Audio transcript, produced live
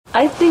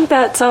I think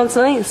that sounds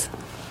nice.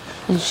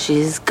 And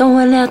she's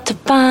going out to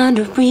find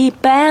a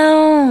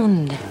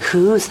rebound.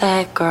 Who's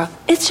that girl?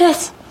 It's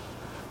Jess.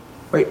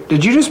 Wait,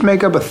 did you just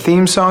make up a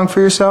theme song for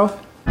yourself?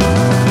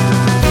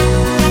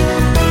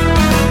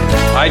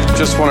 I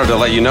just wanted to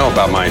let you know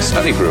about my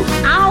study group.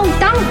 Oh,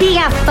 don't be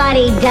a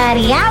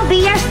fuddy-duddy. I'll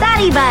be your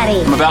study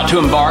buddy. I'm about to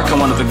embark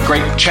on one of the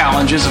great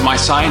challenges of my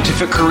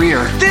scientific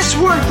career. This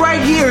work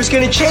right here is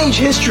going to change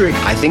history.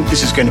 I think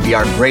this is going to be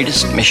our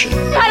greatest mission.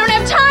 I don't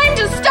have time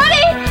to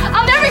study.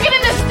 I'll never get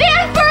into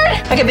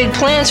Stanford. I got big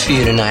plans for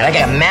you tonight. I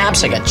got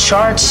maps, I got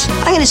charts.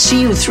 I'm going to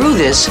see you through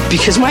this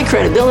because my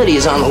credibility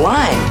is on the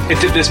line.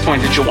 It's at this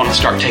point that you'll want to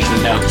start taking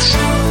the notes.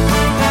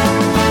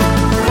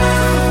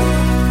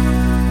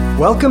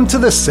 Welcome to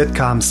the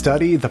Sitcom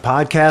Study, the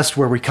podcast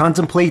where we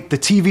contemplate the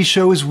TV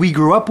shows we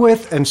grew up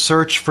with and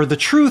search for the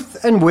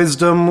truth and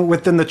wisdom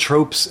within the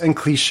tropes and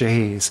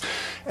cliches.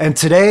 And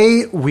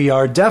today, we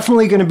are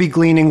definitely going to be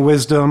gleaning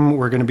wisdom.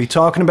 We're going to be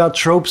talking about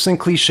tropes and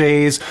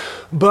cliches,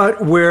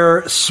 but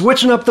we're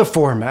switching up the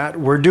format.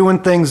 We're doing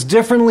things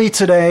differently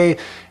today.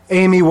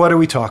 Amy, what are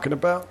we talking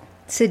about?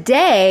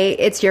 Today,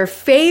 it's your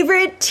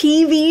favorite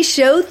TV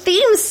show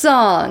theme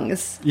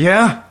songs.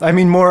 Yeah, I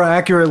mean, more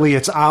accurately,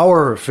 it's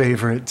our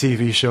favorite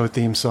TV show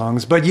theme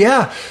songs. But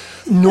yeah,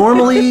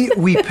 normally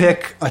we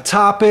pick a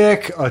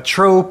topic, a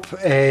trope,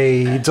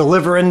 a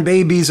delivering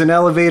babies in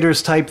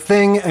elevators type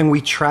thing, and we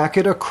track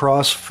it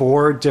across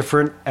 4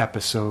 different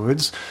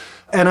episodes.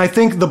 And I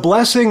think the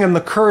blessing and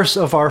the curse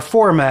of our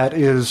format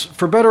is,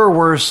 for better or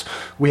worse,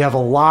 we have a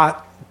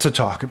lot to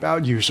talk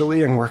about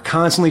usually, and we're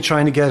constantly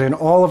trying to get in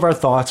all of our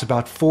thoughts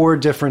about 4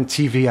 different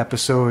TV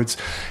episodes,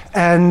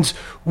 and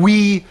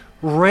we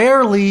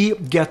rarely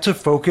get to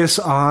focus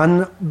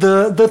on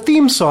the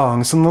theme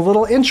songs and the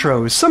little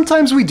intros.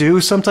 Sometimes we do,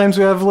 sometimes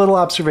we have little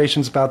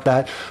observations about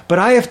that, but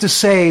I have to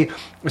say,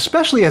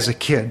 especially as a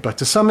kid, but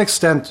to some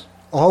extent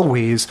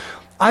always,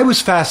 I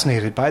was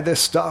fascinated by this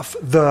stuff.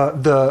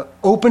 The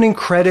opening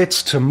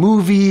credits to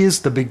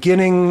movies, the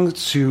beginning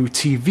to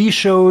TV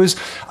shows.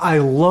 I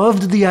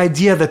loved the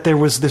idea that there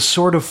was this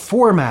sort of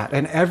format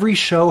and every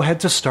show had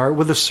to start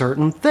with a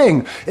certain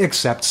thing,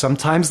 except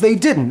sometimes they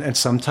didn't, and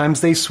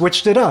sometimes they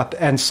switched it up,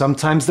 and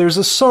sometimes there's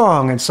a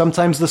song, and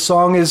sometimes the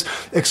song is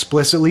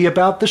explicitly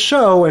about the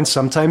show, and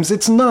sometimes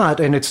it's not,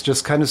 and it's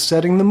just kind of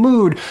setting the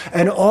mood,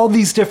 and all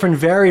these different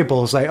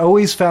variables. I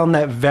always found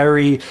that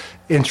very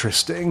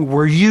interesting.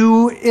 Were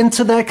you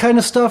into that kind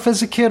of stuff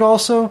as a kid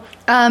also?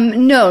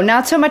 No,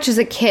 not so much as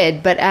a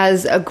kid, but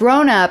as a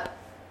grown-up,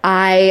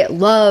 I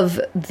love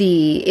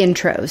the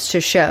intros to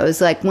shows.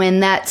 Like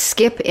when that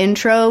skip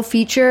intro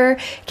feature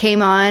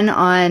came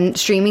on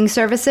streaming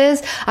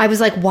services, I was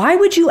like, why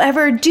would you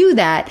ever do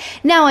that?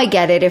 Now I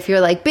get it. If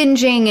you're like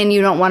binging and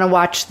you don't want to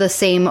watch the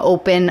same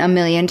open a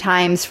million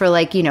times for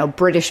like,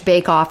 British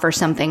Bake Off or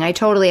something, I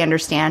totally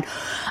understand.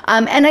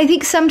 And I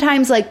think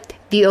sometimes like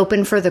the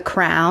open for The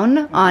Crown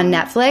on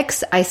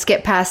Netflix, I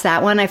skip past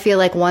that one. I feel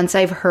like once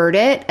I've heard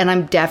it, and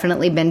I'm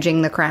definitely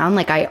binging The Crown,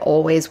 like I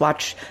always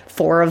watch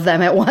 4 of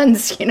them at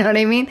once, you know what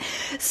I mean?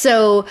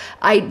 So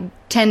I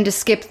tend to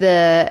skip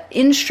the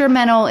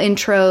instrumental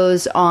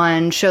intros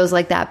on shows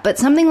like that. But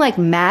something like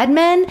Mad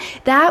Men,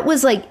 that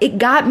was like, it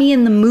got me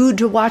in the mood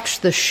to watch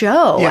the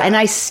show. Yeah. And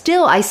I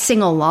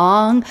sing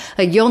along.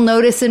 Like you'll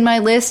notice in my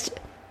list,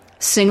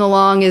 sing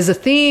along is a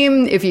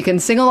theme. If you can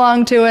sing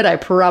along to it, I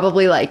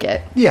probably like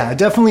it. Yeah,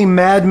 definitely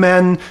Mad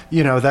Men.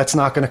 That's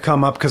not going to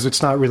come up because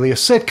it's not really a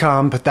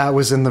sitcom, but that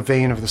was in the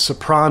vein of The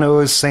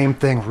Sopranos. Same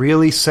thing,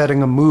 really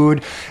setting a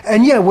mood.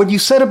 And yeah, what you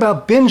said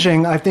about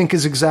binging, I think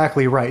is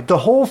exactly right. The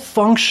whole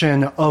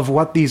function of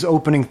what these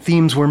opening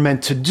themes were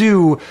meant to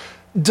do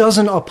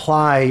doesn't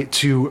apply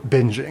to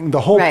binging. The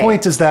whole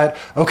point is that,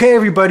 okay,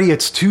 everybody,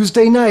 it's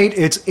Tuesday night,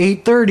 it's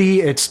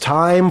 8:30, it's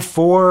time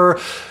for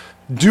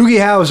Doogie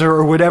Howser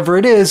or whatever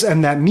it is,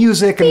 and that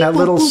music and that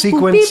little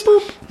sequence,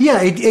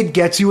 yeah, it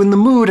gets you in the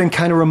mood and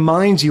kind of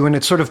reminds you, and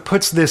it sort of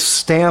puts this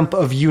stamp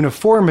of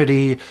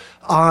uniformity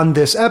on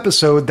this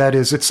episode that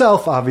is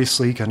itself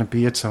obviously going to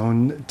be its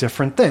own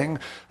different thing.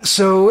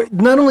 So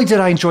not only did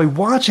I enjoy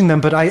watching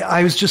them, but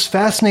I was just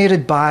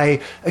fascinated by,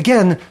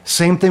 again,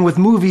 same thing with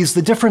movies,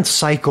 the different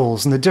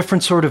cycles and the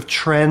different sort of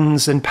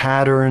trends and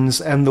patterns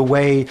and the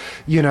way,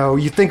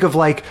 you think of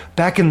like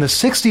back in the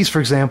 60s, for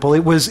example,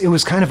 it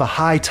was kind of a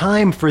high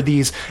time for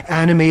these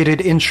animated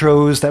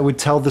intros that would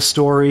tell the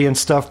story and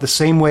stuff the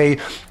same way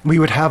we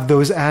would have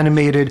those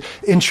animated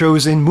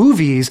intros in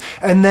movies.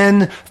 And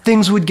then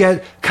things would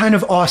get kind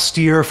of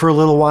austere for a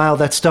little while.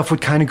 That stuff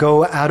would kind of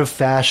go out of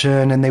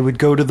fashion and they would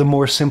go to the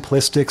more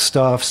simplistic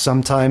stuff.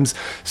 Sometimes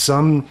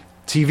some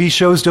TV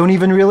shows don't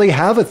even really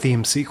have a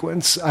theme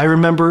sequence. I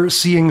remember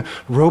seeing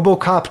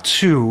RoboCop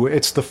 2.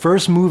 It's the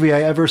first movie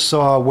I ever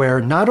saw where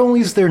not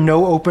only is there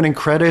no opening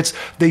credits,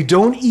 they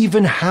don't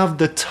even have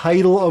the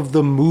title of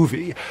the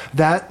movie.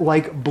 That,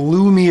 like,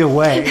 blew me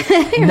away.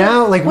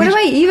 Now, like, what am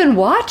I even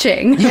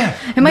watching? Yeah.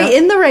 Am I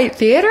in the right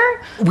theater?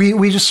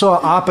 We just saw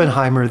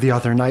Oppenheimer the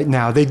other night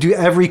now. They do,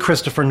 every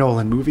Christopher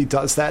Nolan movie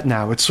does that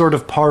now. It's sort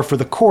of par for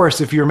the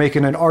course. If you're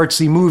making an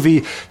artsy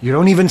movie, you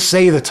don't even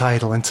say the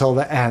title until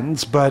the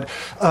ends. But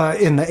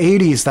in the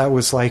 80s, that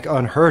was like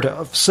unheard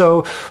of.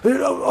 So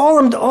all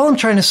I'm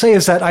trying to say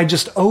is that I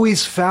just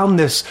always found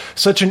this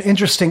such an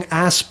interesting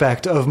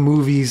aspect of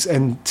movies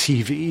and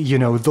TV. You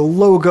know, the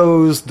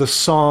logos, the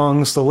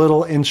songs, the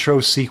little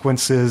intro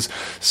sequences.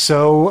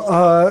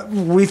 So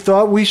we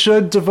thought we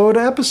should devote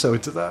an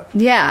episode to that.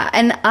 Yeah,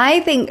 and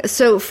I think,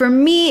 so for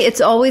me,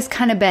 it's always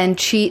kind of been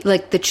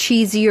like the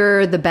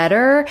cheesier, the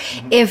better.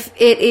 If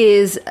it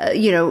is,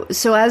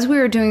 so as we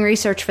were doing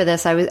research for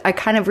this, I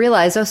kind of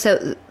realized,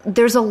 so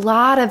there's a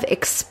lot of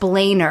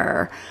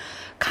explainer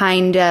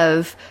kind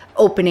of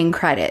opening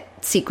credit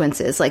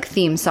sequences, like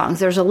theme songs.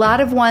 There's a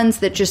lot of ones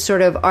that just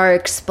sort of are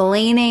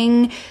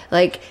explaining,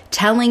 like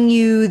telling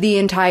you the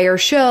entire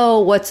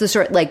show, what's the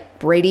sort, like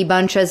Brady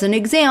Bunch as an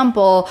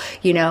example,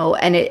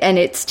 and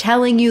it's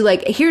telling you,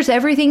 like, here's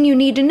everything you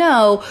need to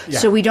know,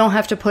 so we don't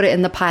have to put it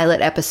in the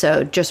pilot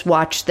episode. Just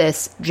watch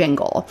this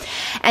jingle.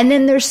 And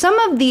then there's some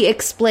of the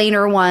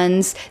explainer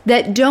ones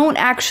that don't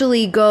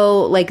actually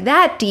go like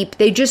that deep.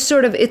 They just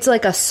sort of, it's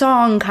like a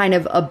song kind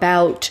of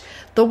about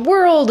the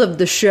world of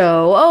the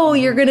show. Oh,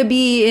 you're going to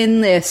be in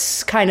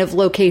this kind of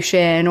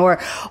location, or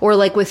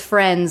like with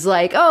Friends,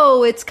 like,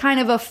 oh, it's kind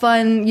of a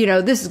fun,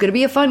 this is going to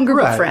be a fun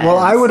group of friends. Well,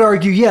 I would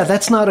argue,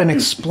 that's not an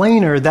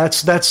explainer.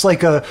 That's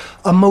like a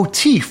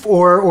motif,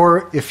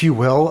 or if you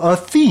will, a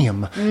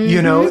theme.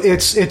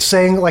 It's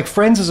saying, like,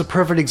 Friends is a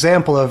perfect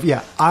example of,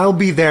 I'll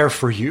be there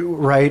for you,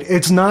 right?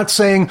 It's not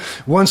saying,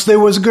 once there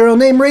was a girl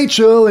named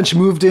Rachel and she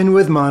moved in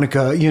with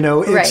Monica,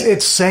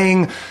 it's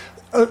saying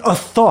a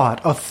thought,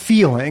 a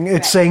feeling.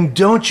 It's saying,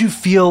 don't you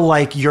feel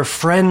like your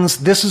friends,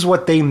 this is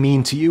what they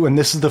mean to you, and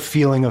this is the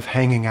feeling of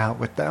hanging out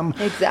with them.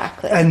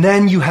 Exactly. And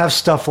then you have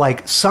stuff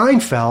like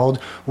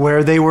Seinfeld,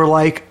 where they were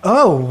like,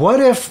 oh,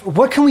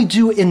 what can we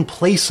do in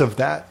place of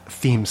that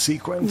theme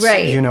sequence?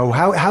 Right.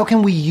 How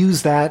can we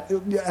use that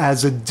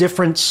as a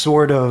different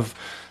sort of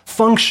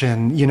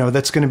function,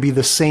 that's going to be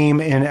the same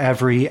in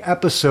every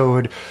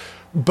episode,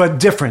 but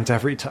different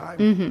every time.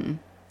 Mm-hmm.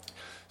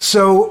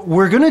 So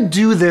we're going to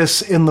do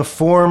this in the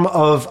form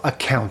of a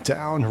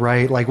countdown,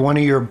 right? Like one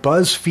of your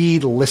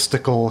BuzzFeed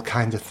listicle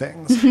kind of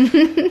things.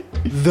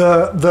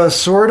 The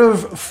sort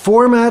of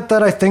format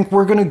that I think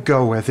we're going to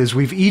go with is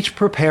we've each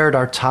prepared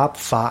our top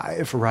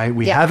 5, right?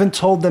 We haven't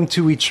told them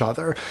to each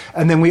other.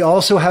 And then we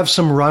also have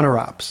some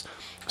runner-ups.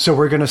 So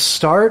we're going to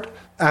start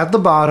at the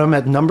bottom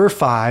at number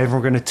 5.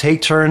 We're going to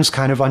take turns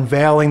kind of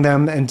unveiling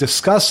them and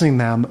discussing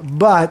them.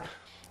 But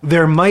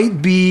there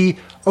might be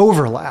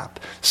overlap.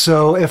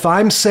 So if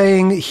I'm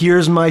saying,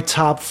 here's my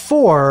top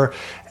 4,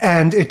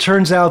 and it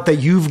turns out that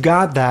you've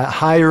got that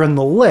higher in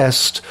the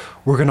list,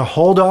 we're going to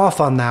hold off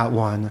on that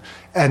one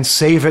and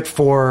save it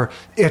for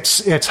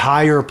its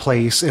higher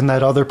place in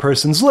that other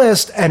person's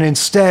list. And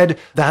instead,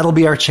 that'll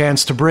be our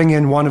chance to bring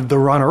in one of the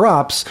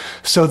runner-ups,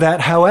 so that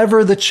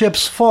however the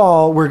chips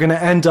fall, we're going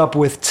to end up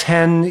with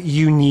 10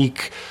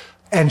 unique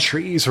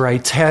entries,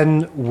 right?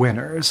 10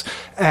 winners.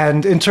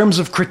 And in terms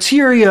of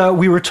criteria,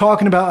 we were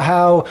talking about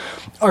how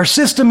our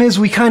system is,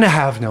 we kind of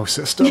have no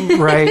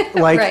system, right?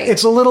 Like right.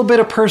 It's a little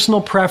bit of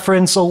personal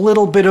preference, a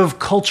little bit of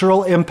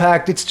cultural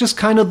impact. It's just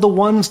kind of the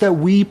ones that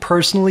we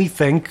personally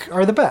think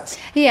are the best.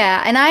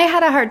 Yeah. And I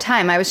had a hard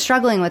time. I was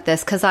struggling with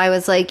this because I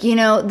was like,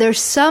 there's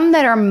some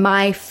that are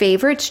my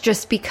favorites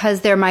just because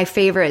they're my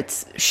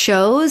favorites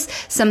shows.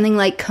 Something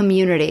like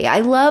Community. I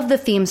love the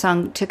theme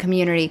song to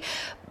Community,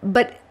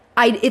 but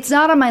it's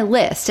not on my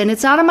list, and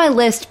it's not on my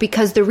list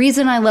because the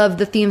reason I love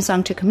the theme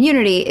song to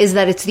Community is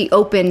that it's the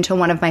open to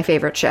one of my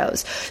favorite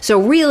shows.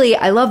 So really,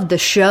 I love the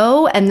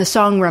show, and the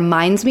song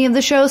reminds me of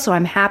the show, so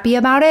I'm happy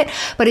about it,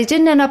 but it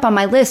didn't end up on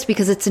my list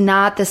because it's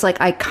not this like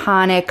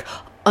iconic,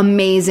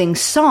 amazing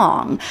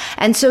song.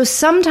 And so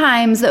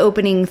sometimes the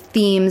opening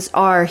themes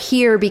are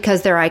here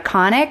because they're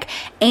iconic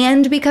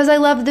and because I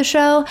love the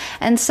show,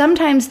 and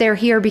sometimes they're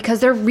here because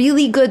they're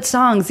really good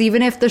songs,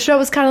 even if the show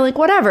is kind of like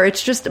whatever.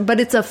 But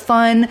it's a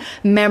fun,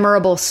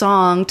 memorable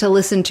song to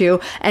listen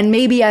to, and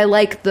maybe I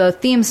like the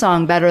theme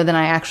song better than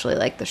I actually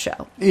like the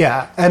show.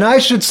 Yeah, and I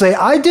should say,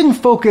 I didn't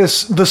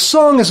focus, the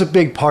song is a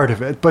big part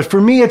of it, but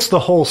for me it's the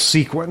whole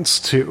sequence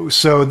too.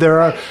 So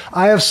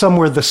I have some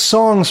where the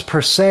songs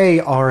per se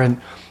aren't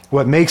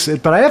what makes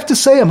it, but I have to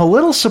say I'm a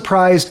little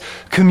surprised.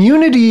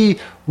 Community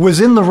was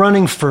in the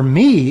running for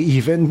me,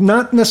 even.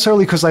 Not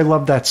necessarily because I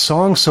love that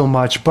song so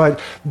much, but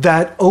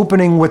that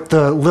opening with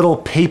the little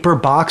paper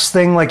box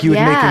thing like you would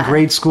make in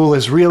grade school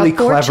is really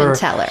clever. Fortune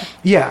teller.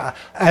 Yeah.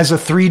 As a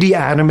 3D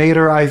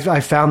animator, I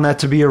found that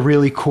to be a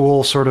really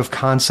cool sort of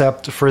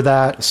concept for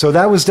that. So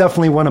that was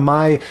definitely one of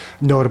my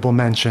notable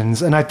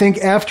mentions. And I think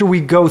after we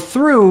go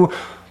through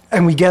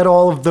and we get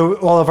all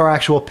of our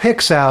actual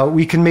picks out,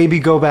 we can maybe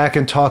go back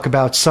and talk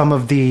about some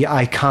of the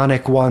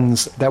iconic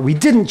ones that we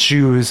didn't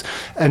choose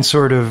and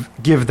sort of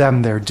give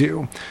them their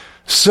due.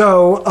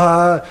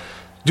 So,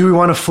 do we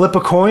want to flip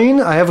a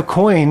coin? I have a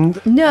coin.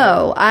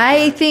 No,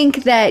 I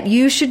think that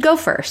you should go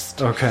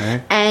first.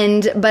 Okay.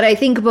 But I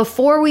think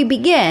before we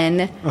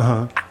begin,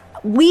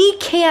 we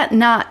can't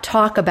not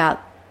talk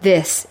about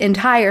this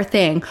entire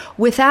thing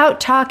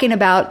without talking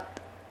about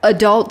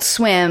Adult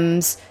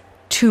Swim's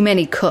Too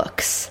Many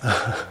Cooks.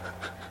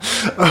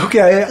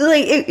 Okay.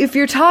 Like, if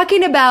you're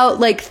talking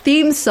about, like,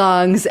 theme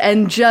songs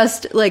and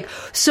just, like,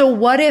 so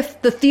what if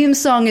the theme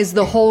song is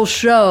the whole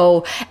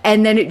show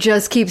and then it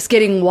just keeps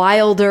getting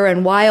wilder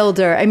and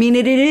wilder? I mean,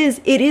 it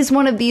is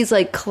one of these,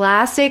 like,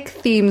 classic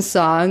theme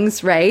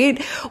songs,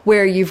 right?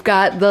 Where you've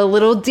got the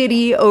little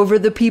ditty over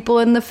the people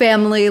in the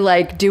family,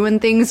 like, doing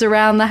things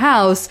around the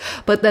house,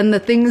 but then the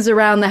things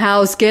around the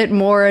house get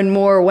more and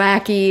more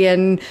wacky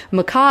and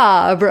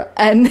macabre,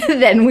 and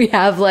then we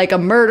have, like, a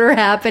murder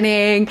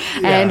happening,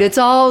 and it's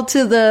all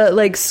to the,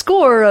 like,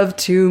 score of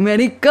Too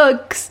Many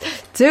Cooks,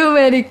 Too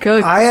Many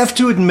Cooks. I have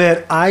to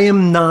admit, I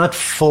am not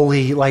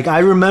fully, like, I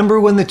remember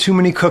when the Too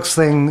Many Cooks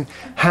thing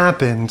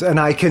happened, and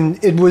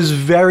it was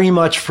very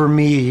much for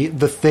me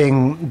the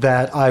thing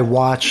that I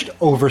watched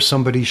over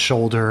somebody's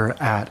shoulder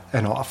at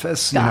an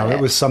office.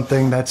 It was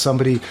something that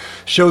somebody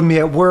showed me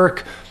at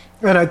work,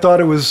 and I thought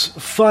it was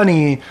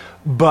funny,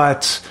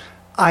 but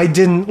I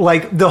didn't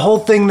like the whole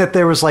thing that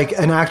there was like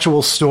an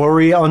actual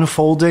story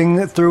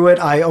unfolding through it.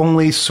 I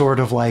only sort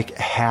of like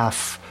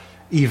half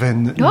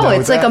even know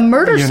it's that, like a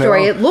murder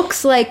story. know? It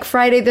looks like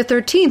Friday the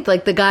 13th.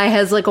 Like the guy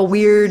has like a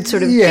weird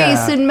sort of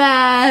Jason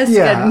mask,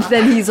 and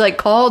then he's like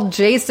called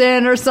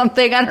Jason or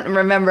something. I don't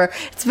remember.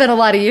 It's been a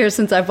lot of years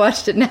since I've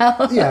watched it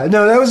now. Yeah,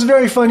 no, that was a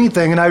very funny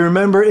thing, and I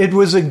remember it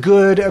was a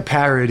good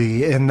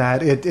parody in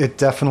that it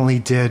definitely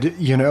did,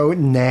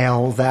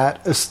 nail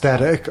that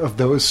aesthetic of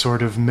those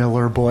sort of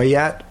Miller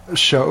Boyette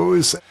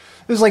shows.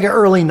 It was like an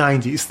early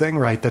 90s thing,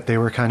 right, that they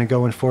were kind of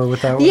going for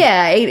with that one?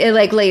 Yeah,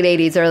 like late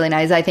 80s, early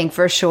 90s, I think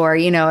for sure.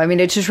 I mean,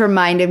 it just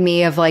reminded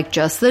me of like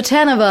Just the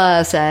 10 of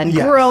Us and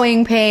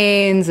Growing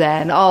Pains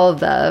and all of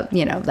the,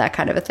 that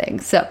kind of a thing.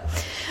 So,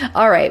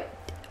 all right.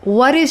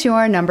 What is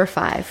your number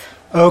 5?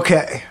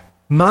 Okay.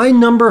 My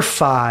number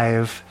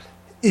 5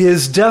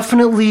 is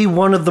definitely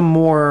one of the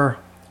more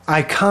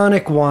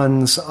iconic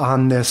ones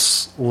on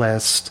this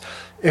list.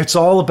 It's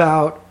all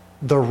about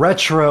the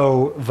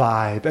retro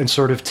vibe and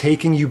sort of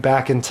taking you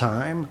back in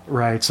time,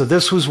 right? So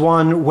this was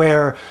one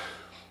where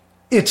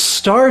it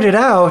started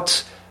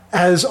out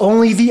as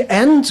only the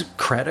end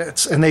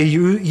credits, and they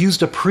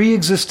used a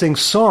pre-existing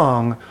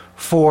song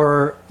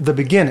for the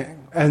beginning.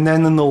 And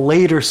then in the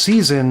later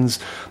seasons,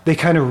 they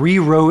kind of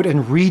rewrote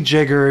and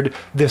rejiggered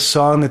this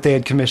song that they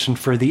had commissioned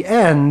for the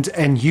end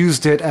and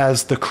used it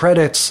as the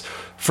credits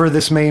for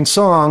this main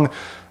song.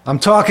 I'm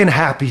talking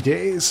Happy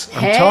Days.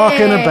 I'm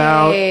talking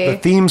about the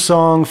theme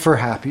song for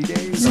Happy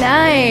Days.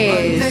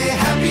 Nice. Monday,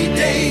 happy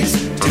days.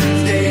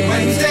 Tuesday,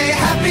 Wednesday,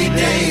 happy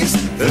days.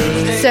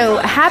 Thursday. So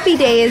Happy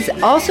Days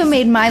also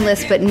made my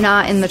list, but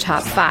not in the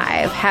top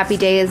 5. Happy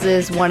Days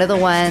is one of the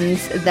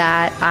ones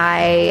that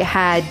I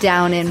had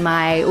down in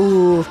my,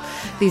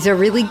 these are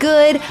really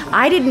good.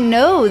 I didn't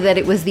know that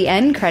it was the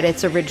end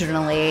credits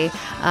originally.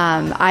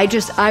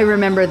 I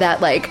remember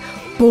that, like,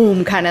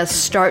 boom, kind of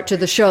start to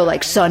the show,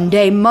 like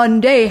Sunday,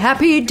 Monday,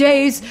 Happy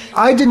Days.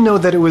 I didn't know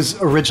that it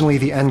was originally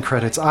the end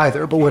credits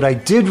either, but what I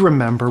did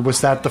remember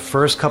was that the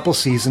first couple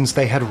seasons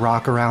they had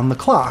Rock Around the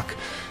Clock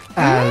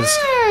as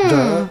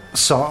the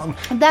song.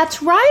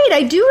 That's right,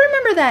 I do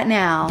remember that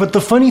now. But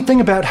the funny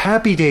thing about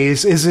Happy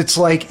Days is it's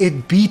like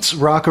it beats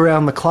Rock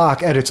Around the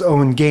Clock at its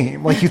own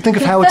game. Like, you think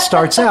of how it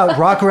starts out,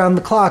 Rock Around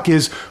the Clock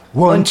is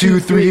 1, 2,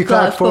 3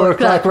 o'clock, 4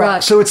 o'clock,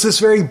 rock. So it's this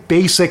very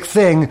basic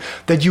thing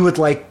that you would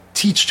like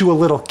teach to a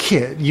little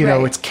kid,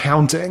 right. It's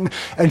counting.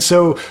 And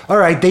so, all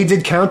right, they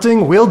did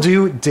counting, we'll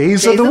do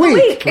days of the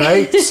week.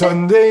 Right?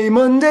 Sunday,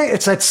 Monday.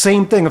 It's that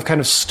same thing of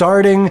kind of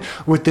starting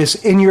with this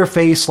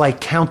in-your-face,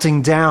 like,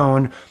 counting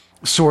down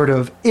sort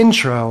of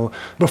intro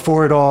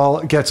before it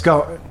all gets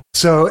going.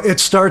 So it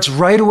starts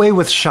right away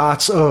with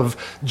shots of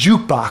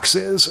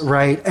jukeboxes,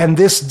 right? And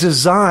this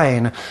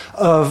design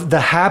of the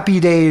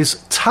Happy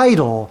Days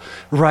title,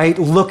 right,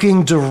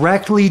 looking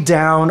directly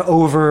down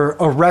over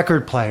a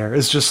record player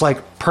is just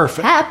like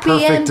perfect.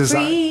 Perfect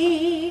design.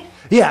 Free.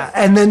 Yeah,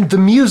 and then the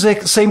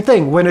music, same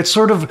thing. When it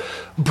sort of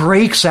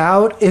breaks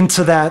out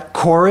into that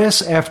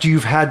chorus after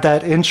you've had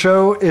that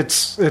intro,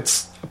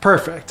 it's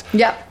perfect.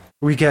 Yep.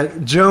 We get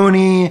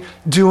Joni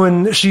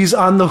she's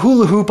on the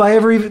hula hoop. I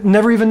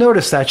never even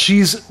noticed that.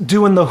 She's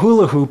doing the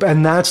hula hoop,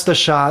 and that's the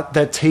shot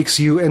that takes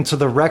you into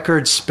the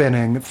record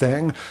spinning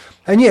thing.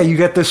 And yeah, you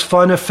get this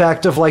fun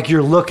effect of like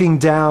you're looking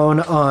down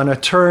on a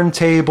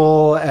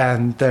turntable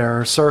and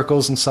there are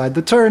circles inside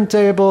the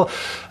turntable.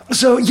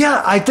 So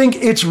yeah, I think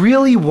it's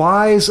really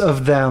wise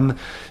of them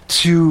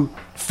to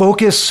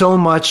focus so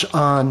much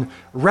on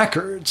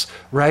records,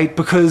 right?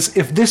 Because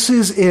if this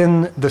is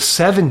in the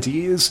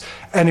 70s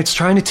and it's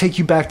trying to take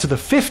you back to the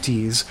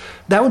 50s,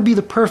 that would be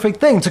the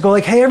perfect thing to go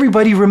like, hey,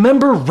 everybody,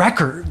 remember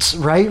records,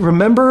 right?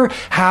 Remember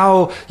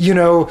how,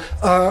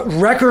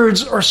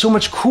 records are so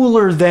much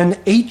cooler than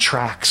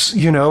 8-tracks,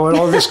 and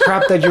all this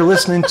crap that you're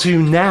listening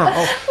to now.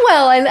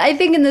 Well, I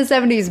think in the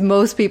 70s,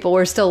 most people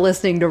were still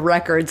listening to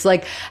records.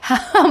 Like,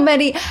 how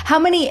many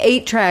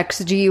 8-tracks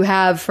do you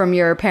have from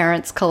your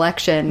parents'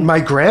 collection?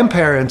 My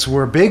grandparents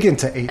were big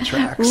into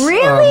 8-tracks.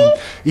 Really?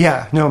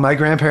 Yeah, no, my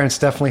grandparents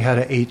definitely had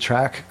an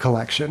 8-track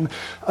collection.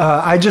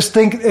 I just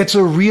think it's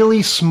a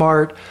really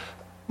smart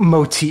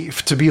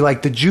motif to be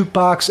like the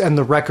jukebox and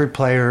the record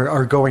player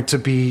are going to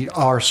be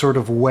our sort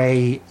of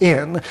way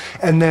in.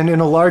 And then in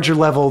a larger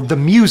level, the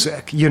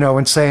music,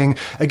 and saying,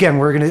 again,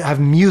 we're going to have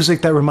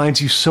music that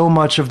reminds you so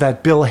much of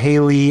that Bill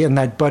Haley and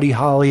that Buddy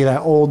Holly,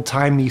 that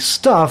old-timey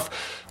stuff.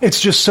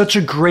 It's just such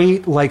a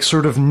great, like,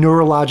 sort of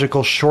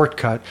neurological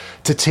shortcut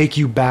to take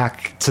you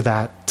back to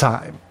that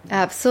time.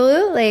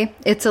 Absolutely.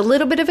 It's a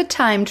little bit of a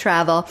time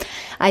travel.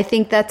 I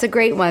think that's a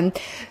great one.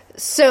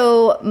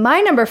 So my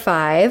number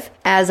 5,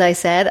 as I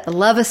said, I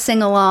love a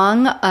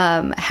sing-along.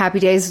 Happy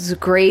Days is a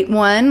great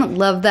one.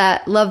 Love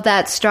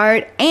that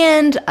start.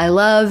 And I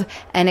love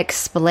an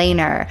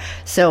explainer.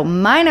 So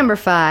my number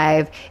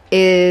 5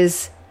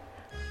 is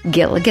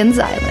Gilligan's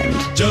Island.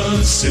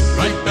 Just sit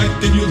right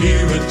back and you'll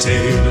hear a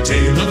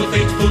tale of a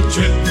fateful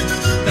trip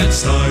that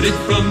started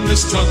from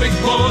this tropic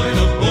point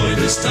aboard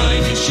this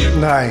tiny ship.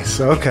 Nice.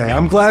 Okay.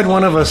 I'm glad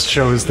one of us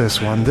chose this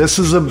one. This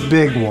is a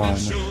big one.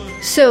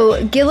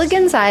 So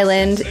Gilligan's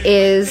Island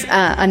is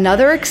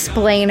another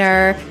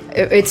explainer.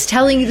 It's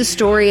telling you the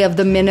story of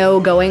the minnow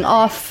going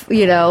off,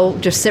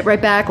 just sit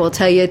right back. We'll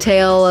tell you a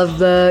tale of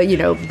the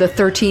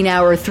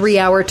 13-hour,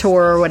 3-hour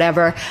tour or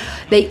whatever.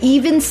 They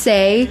even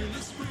say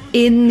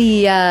in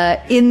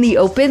the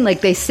open,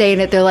 like they say in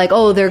it, they're like,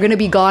 oh, they're going to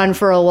be gone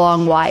for a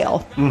long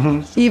while,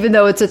 even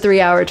though it's a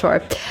 3-hour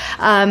tour.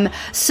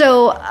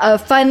 So a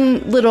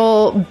fun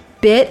little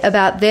bit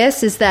about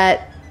this is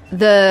that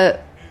the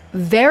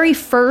very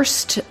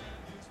first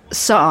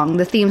song,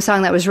 the theme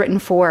song that was written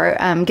for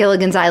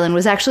Gilligan's Island,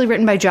 was actually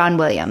written by John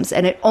Williams,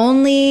 and it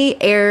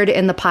only aired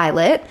in the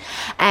pilot,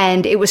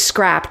 and it was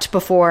scrapped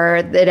before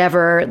it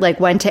ever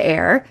went to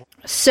air.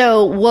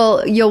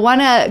 So, you'll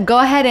want to go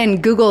ahead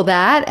and Google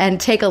that and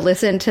take a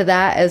listen to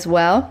that as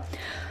well.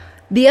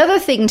 The other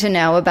thing to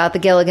know about the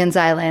Gilligan's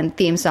Island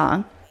theme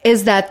song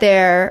is that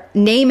they're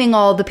naming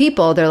all the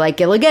people. They're like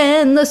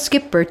Gilligan, the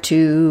skipper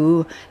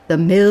too, the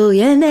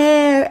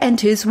millionaire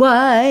and his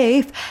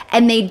wife.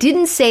 And they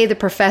didn't say the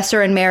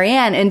Professor and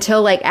Marianne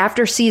until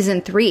after season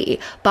 3.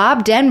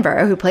 Bob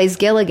Denver, who plays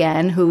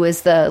Gilligan, who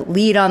was the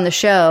lead on the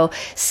show,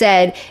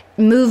 said,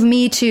 move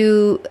me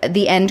to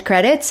the end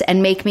credits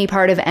and make me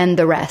part of End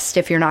the Rest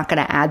if you're not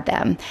going to add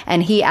them.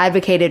 And he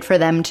advocated for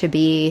them to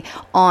be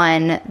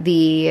on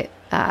the...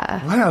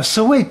 Wow,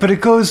 so wait, but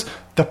it goes,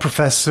 the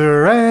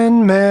Professor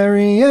and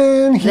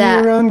Marianne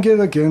here on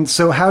Gilligan.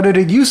 So how did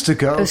it used to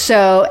go?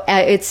 So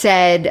it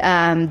said,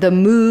 the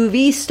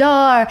movie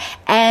star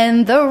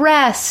and the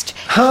rest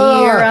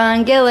here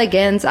on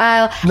Gilligan's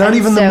Isle. Not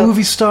even the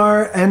movie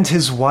star and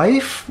his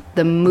wife?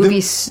 The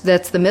movie,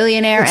 that's the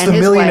millionaire and his wife. It's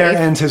the millionaire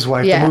and his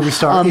wife. Yeah. The movie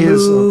star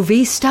is...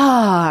 movie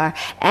star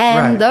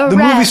and the rest.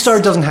 The movie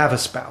star doesn't have a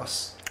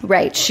spouse.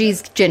 Right,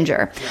 she's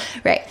Ginger.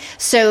 Yeah. Right.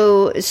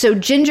 So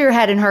Ginger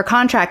had in her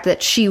contract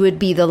that she would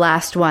be the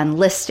last one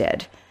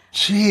listed.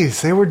 Jeez,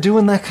 they were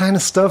doing that kind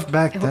of stuff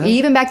back then.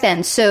 Even back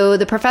then. So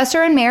the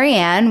Professor and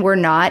Marianne were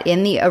not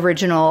in the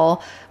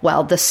original,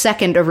 the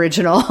second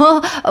original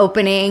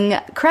opening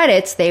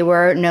credits. They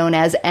were known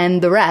as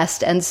End the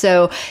Rest. And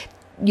so,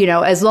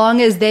 as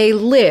long as they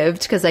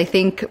lived, because I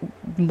think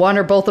one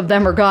or both of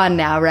them are gone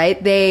now,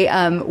 right? They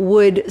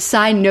would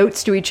sign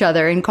notes to each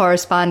other in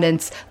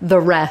correspondence, the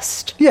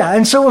rest. Yeah,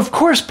 and so of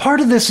course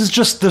part of this is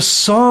just the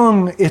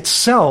song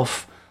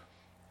itself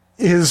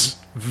is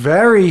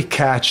very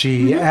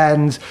catchy,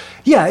 and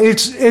yeah,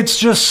 it's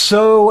just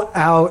so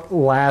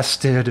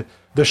outlasted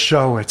the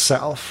show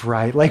itself,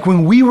 right? Like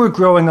when we were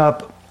growing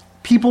up,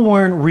 people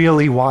weren't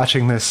really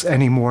watching this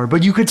anymore,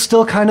 but you could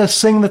still kind of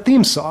sing the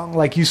theme song,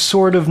 like you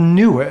sort of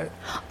knew it.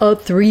 A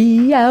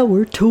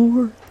 3-hour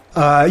tour.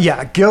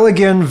 Yeah,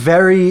 Gilligan,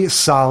 very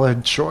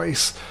solid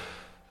choice.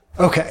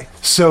 Okay,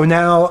 so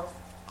now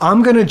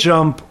I'm going to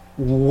jump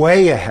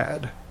way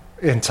ahead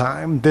in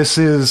time. This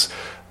is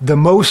the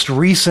most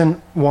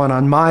recent one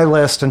on my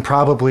list and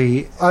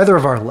probably either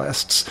of our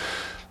lists.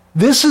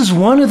 This is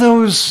one of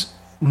those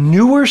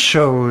newer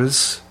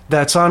shows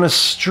that's on a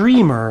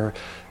streamer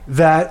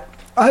that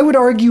I would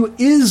argue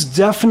is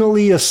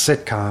definitely a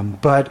sitcom,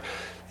 but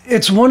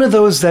it's one of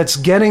those that's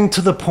getting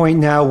to the point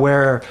now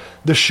where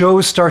the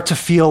shows start to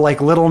feel like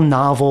little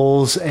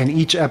novels and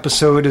each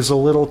episode is a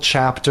little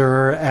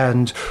chapter,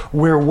 and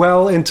we're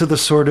well into the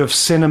sort of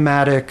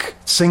cinematic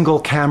single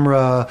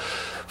camera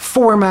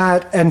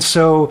format. And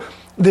so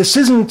this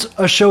isn't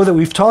a show that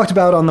we've talked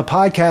about on the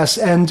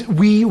podcast, and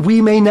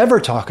we may never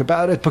talk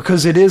about it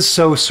because it is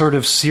so sort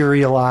of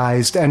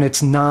serialized and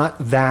it's not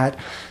that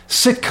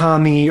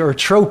sitcom-y or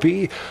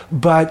tropey.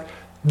 But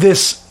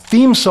this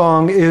theme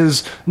song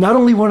is not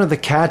only one of the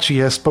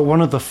catchiest, but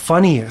one of the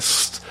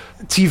funniest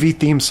TV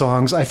theme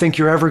songs I think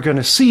you're ever going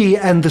to see.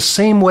 And the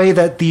same way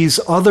that these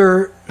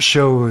other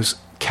shows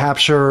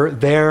capture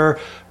their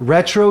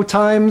retro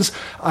times,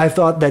 I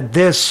thought that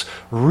this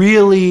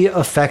really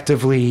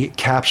effectively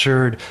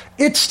captured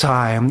its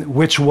time,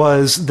 which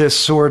was this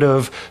sort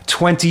of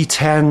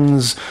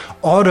 2010s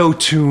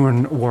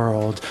auto-tune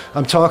world.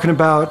 I'm talking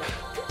about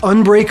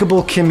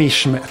Unbreakable Kimmy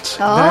Schmidt.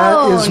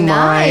 That is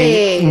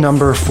my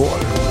number 4.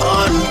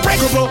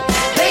 Unbreakable,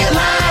 they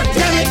alive,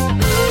 damn it.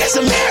 It's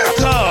a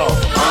miracle.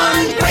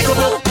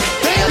 Unbreakable,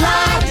 they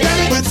alive, damn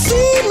it. With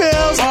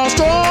females are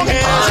strong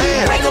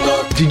and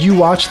unbreakable. Did you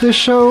watch this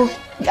show?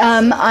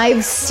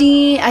 I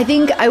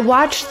think I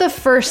watched the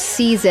first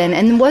season,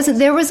 and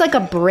there was like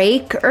a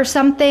break or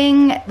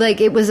something.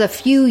 Like it was a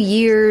few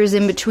years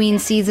in between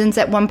seasons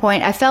at one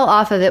point. I fell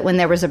off of it when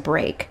there was a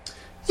break.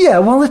 Yeah,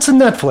 well, it's a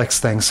Netflix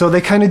thing, so they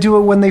kind of do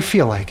it when they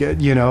feel like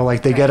it,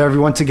 like they get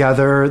everyone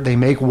together, they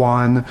make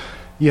one,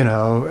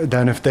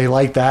 then if they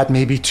like that,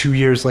 maybe 2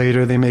 years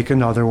later, they make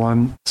another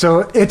one.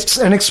 So it's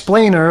an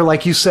explainer,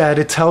 like you said,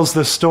 it tells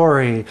the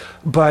story,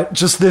 but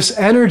just this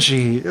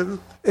energy,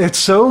 it's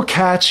so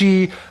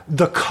catchy,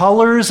 the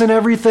colors and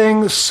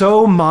everything,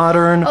 so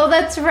modern. Oh,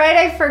 that's right,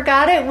 I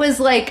forgot it was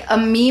like a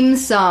meme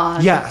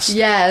song. Yes.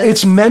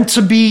 It's meant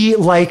to be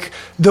like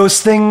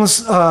those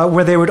things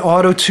where they would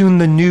auto-tune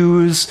the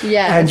news,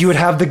 and you would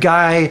have the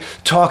guy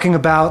talking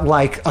about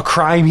like a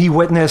crime he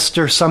witnessed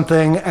or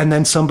something, and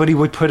then somebody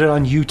would put it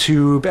on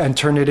YouTube and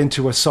turn it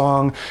into a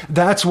song.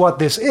 That's what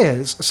this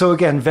is. So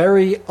again,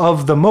 very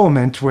of the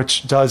moment,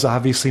 which does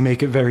obviously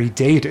make it very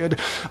dated,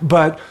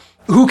 but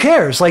who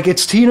cares? Like,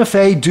 it's Tina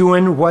Fey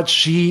doing what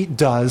she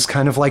does,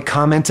 kind of like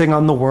commenting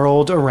on the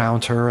world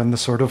around her and the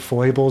sort of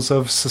foibles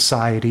of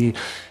society.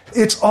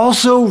 It's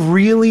also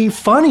really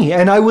funny,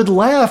 and I would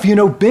laugh,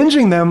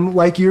 binging them,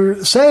 like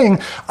you're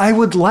saying, I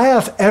would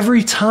laugh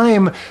every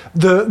time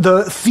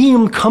the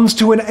theme comes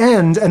to an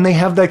end and they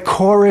have that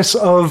chorus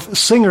of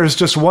singers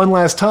just one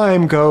last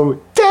time go,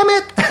 damn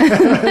it!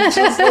 It's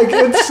just like,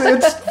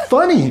 it's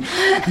funny,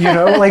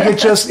 like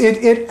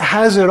it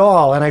has it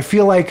all, and I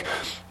feel like,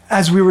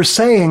 as we were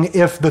saying,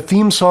 if the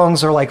theme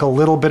songs are like a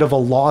little bit of a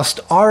lost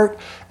art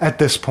at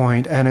this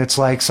point, and it's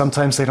like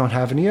sometimes they don't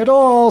have any at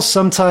all,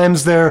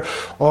 sometimes they're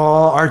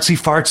all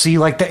artsy-fartsy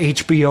like the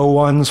HBO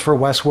ones for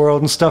Westworld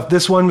and stuff.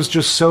 This one was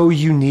just so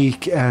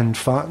unique and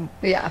fun.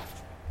 Yeah,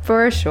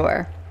 for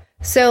sure.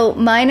 So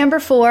my number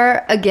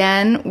 4,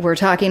 again, we're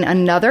talking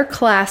another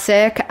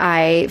classic.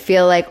 I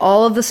feel like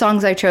all of the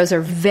songs I chose are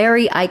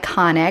very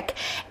iconic.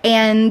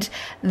 And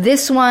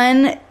this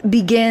one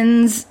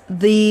begins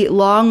the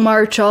long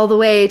march all the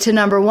way to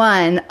number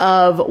 1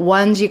 of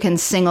ones you can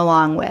sing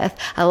along with.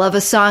 I love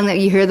a song that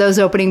you hear those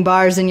opening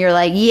bars and you're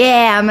like,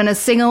 yeah, I'm going to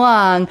sing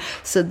along.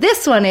 So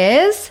this one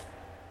is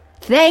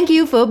Thank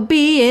You for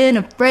Being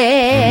a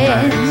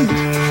Friend.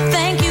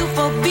 Thank you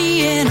for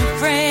being a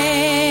friend.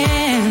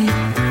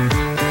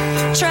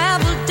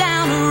 Travel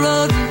down the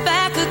road and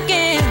back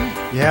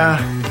again.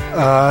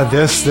 Yeah,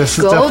 this is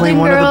Golden definitely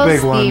one Girls of the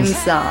big ones. Theme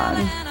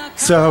song.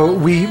 So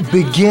we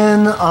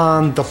begin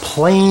on the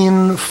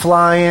plane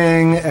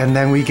flying, and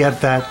then we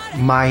get that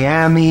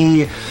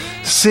Miami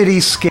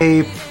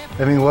cityscape.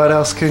 I mean, what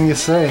else can you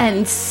say?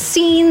 And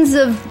scenes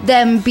of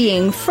them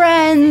being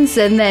friends,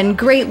 and then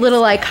great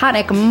little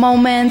iconic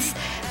moments.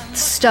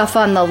 Stuff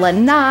on the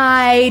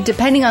lanai.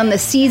 Depending on the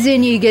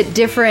season, you get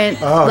different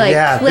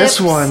clips.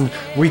 This one,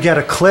 we get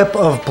a clip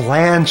of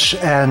Blanche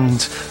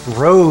and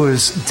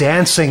Rose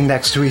dancing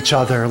next to each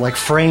other, like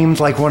framed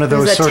like one of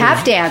those There's a sort tap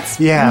of...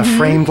 dance. Yeah,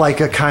 framed like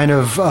a kind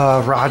of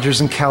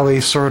Rogers and Kelly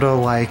sort of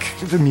like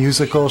the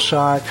musical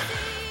shot.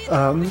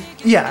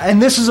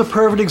 And this is a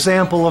perfect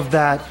example of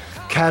that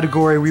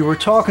category we were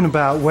talking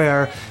about,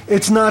 where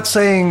it's not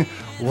saying,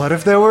 what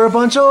if there were a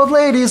bunch of old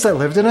ladies that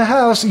lived in a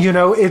house?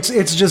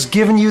 It's just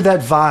giving you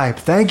that vibe.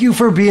 Thank you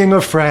for being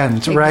a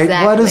friend, right?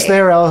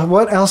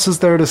 What else is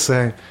there to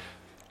say?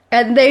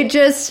 And they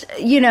just,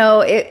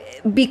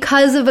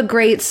 because of a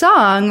great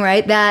song,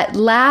 right? That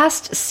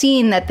last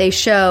scene that they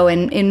show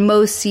in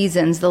most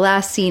seasons, the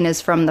last scene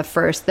is from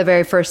the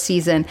very first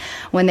season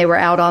when they were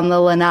out on the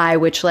lanai,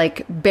 which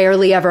like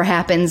barely ever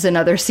happens in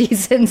other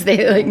seasons.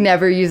 They like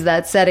never use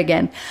that set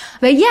again.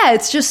 But yeah,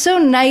 it's just so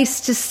nice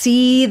to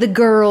see the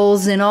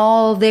girls in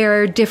all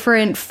their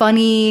different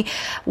funny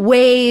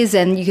ways,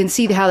 and you can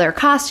see how their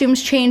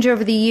costumes change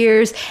over the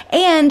years.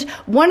 And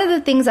one of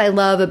the things I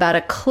love about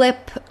a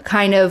clip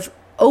kind of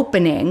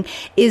opening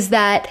is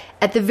that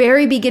at the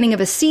very beginning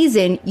of a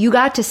season, you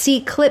got to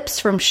see clips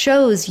from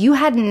shows you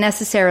hadn't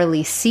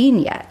necessarily seen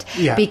yet.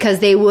 Yeah. Because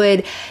they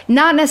would,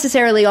 not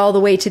necessarily all the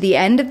way to the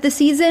end of the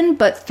season,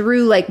 but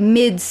through like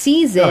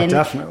mid-season,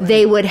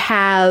 they would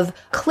have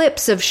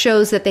clips of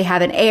shows that they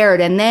haven't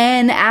aired. And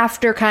then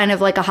after kind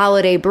of like a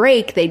holiday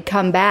break, they'd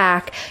come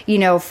back, you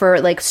know,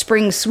 for like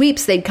spring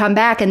sweeps, they'd come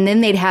back and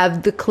then they'd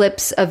have the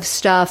clips of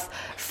stuff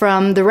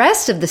from the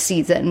rest of the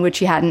season, which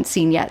you hadn't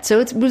seen yet.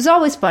 So it was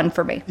always fun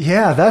for me.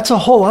 Yeah, that's a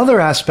whole other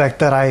aspect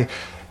that I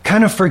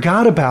kind of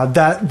forgot about,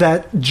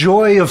 that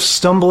joy of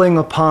stumbling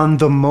upon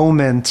the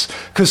moment.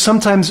 Because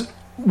sometimes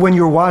when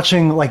you're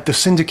watching like the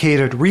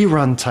syndicated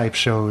rerun type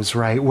shows,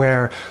 right,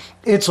 where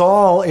it's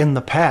all in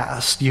the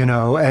past, you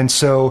know, and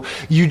so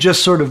you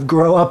just sort of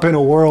grow up in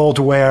a world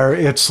where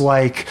it's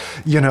like,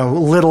 you know,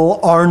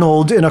 little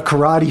Arnold in a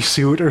karate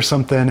suit or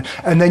something,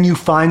 and then you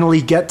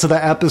finally get to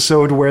the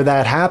episode where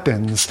that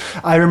happens.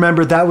 I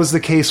remember that was the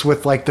case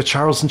with like the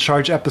Charles in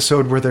Charge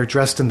episode where they're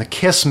dressed in the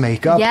Kiss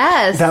makeup.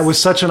 Yes. That was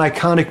such an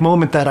iconic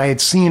moment that I had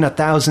seen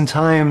 1,000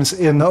 times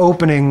in the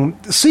opening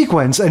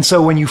sequence, and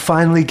so when you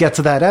finally get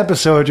to that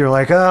episode, you're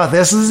like, oh,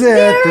 this is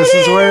it. This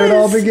is where it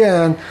all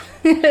began.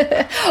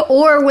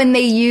 Or when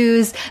they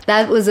use,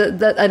 that was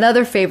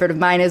another favorite of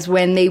mine, is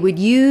when they would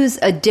use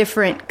a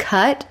different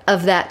cut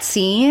of that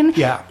scene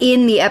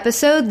in the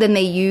episode than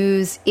they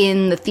use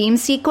in the theme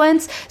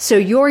sequence. So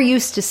you're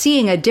used to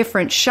seeing a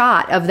different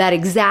shot of that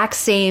exact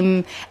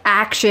same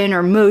action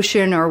or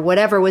motion or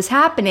whatever was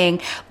happening,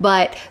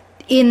 but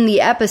in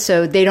the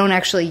episode, they don't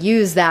actually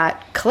use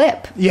that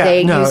clip.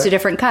 They use a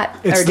different cut.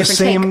 It's the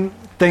same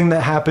thing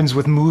that happens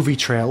with movie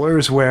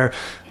trailers where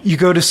you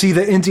go to see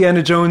the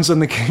Indiana Jones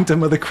and the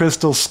Kingdom of the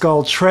Crystal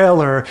Skull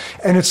trailer,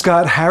 and it's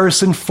got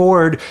Harrison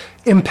Ford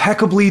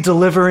impeccably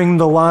delivering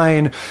the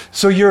line,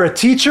 "So you're a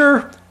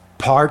teacher?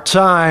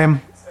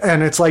 Part-time."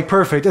 And it's like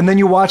perfect. And then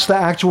you watch the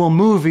actual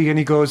movie and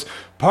he goes,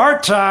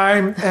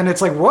 "Part-time." And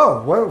it's like,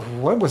 whoa,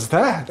 what was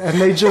that? And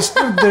there's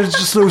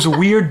just those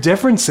weird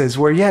differences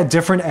where,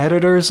 different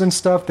editors and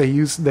stuff, they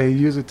use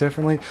it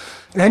differently.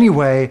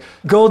 Anyway,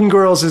 Golden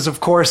Girls is,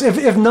 of course,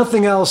 if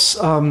nothing else,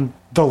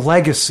 the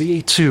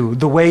legacy too,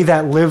 the way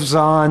that lives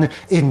on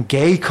in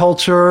gay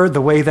culture,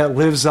 the way that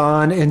lives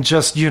on in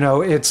just, you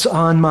know, it's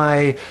on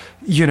my,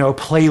 you know,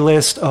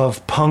 playlist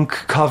of punk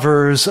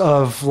covers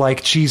of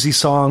like cheesy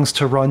songs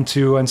to run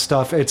to and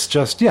stuff. It's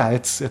just,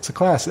 it's a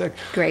classic.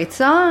 Great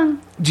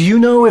song. Do you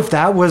know if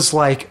that was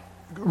like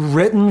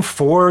written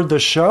for the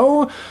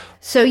show?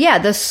 So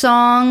the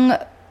song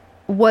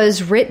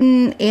was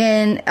written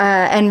in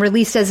and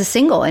released as a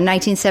single in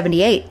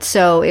 1978.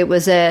 So it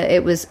was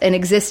an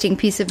existing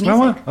piece of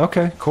music. Oh,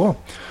 okay, cool.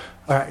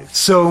 All right.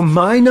 So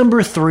my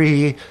number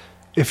 3,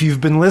 if you've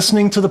been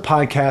listening to the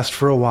podcast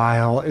for a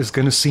while, is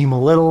going to seem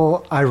a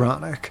little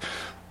ironic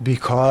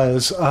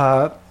because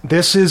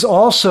this is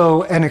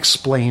also an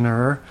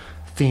explainer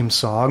theme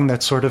song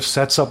that sort of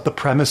sets up the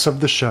premise of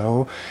the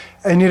show.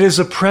 And it is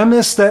a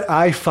premise that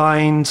I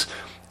find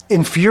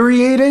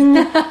infuriating,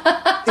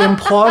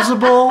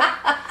 implausible.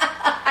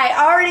 I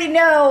already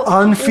know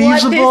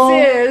unfeasible, what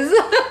this is.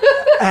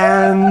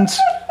 And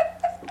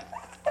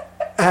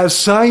as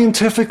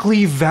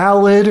scientifically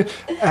valid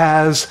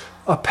as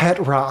a pet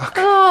rock.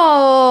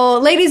 Oh,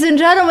 ladies and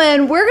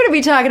gentlemen, we're going to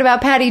be talking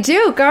about Patty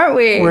Duke, aren't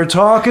we? We're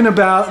talking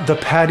about the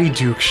Patty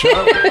Duke Show.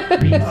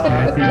 Patty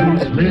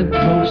live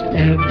most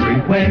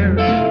everywhere,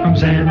 from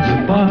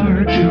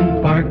Zanzibar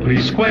to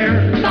Berkeley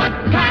Square. But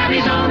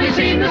Patty's only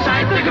seen the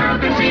sights the girl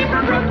can see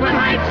from Brooklyn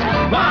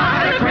Heights.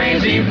 What a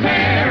crazy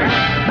pair,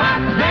 but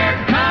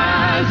they're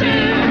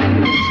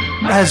cousins.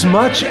 As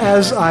much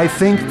as I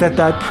think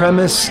that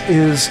premise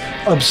is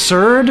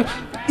absurd,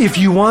 if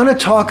you want to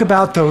talk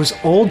about those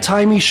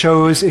old-timey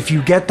shows, if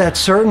you get that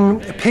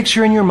certain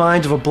picture in your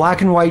mind of a black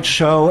and white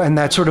show and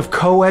that sort of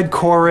co-ed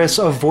chorus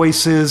of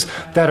voices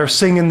that are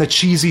singing the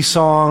cheesy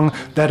song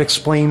that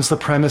explains the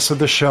premise of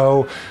the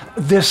show,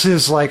 this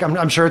is like,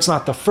 I'm sure it's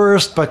not the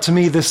first, but to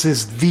me this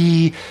is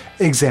the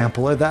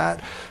example of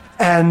that.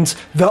 And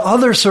the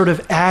other sort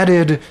of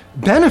added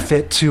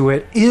benefit to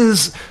it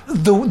is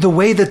the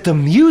way that the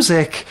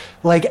music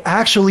like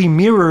actually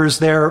mirrors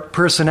their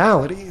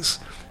personalities.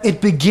 It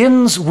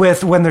begins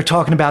with when they're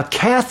talking about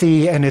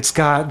Kathy, and it's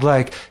got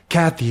like,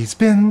 Kathy's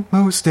been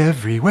most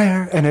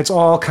everywhere, and it's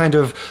all kind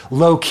of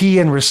low-key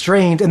and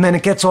restrained, and then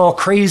it gets all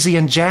crazy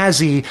and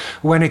jazzy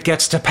when it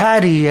gets to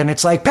Patty, and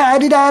it's like,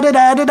 Patty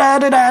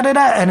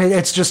da-da-da-da-da-da-da-da, and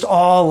it's just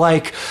all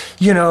like,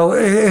 you know,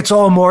 it's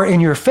all more in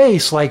your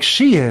face like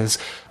she is.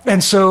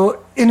 And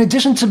so, in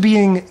addition to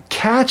being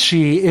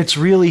catchy, it's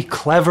really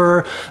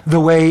clever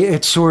the way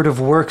it sort of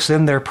works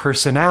in their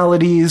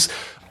personalities.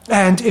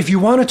 And if you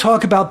want to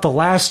talk about the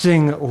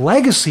lasting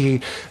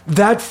legacy,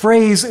 that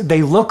phrase,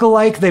 they look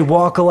alike, they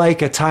walk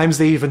alike, at times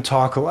they even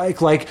talk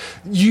alike. Like,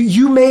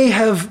 you may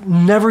have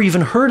never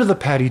even heard of the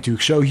Patty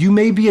Duke Show. You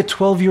may be a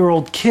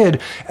 12-year-old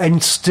kid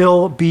and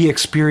still be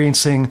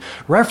experiencing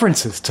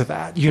references to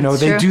that. You know,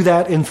 they do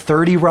that in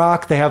 30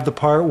 Rock. They have the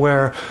part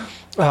where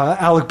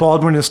Alec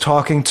Baldwin is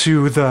talking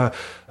to the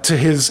to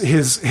his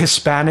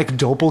Hispanic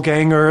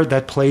doppelganger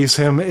that plays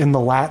him in the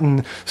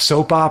Latin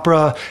soap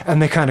opera,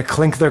 and they kind of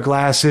clink their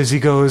glasses. He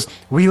goes,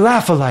 "We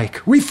laugh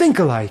alike, we think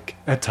alike,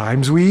 at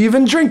times we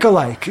even drink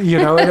alike,"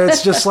 and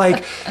it's just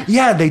like,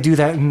 yeah, they do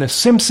that in The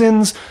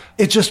Simpsons.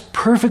 It just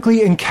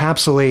perfectly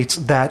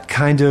encapsulates that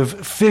kind of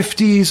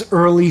 50s,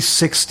 early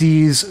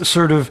 60s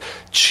sort of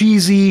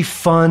cheesy,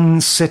 fun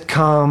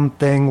sitcom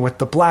thing with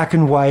the black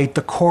and white,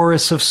 the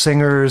chorus of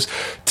singers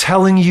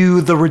telling you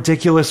the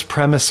ridiculous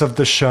premise of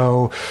the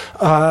show.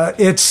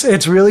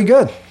 It's really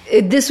good.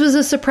 This was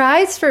a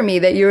surprise for me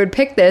that you would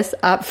pick this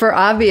up for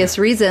obvious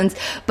reasons.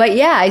 But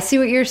yeah, I see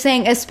what you're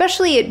saying,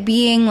 especially it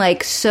being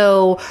like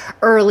so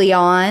early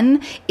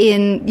on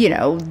in,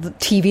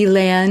 TV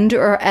land,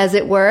 or as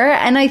it were.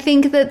 And I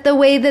think that the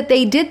way that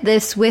they did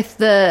this with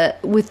the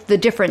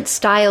different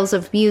styles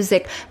of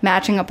music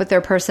matching up with their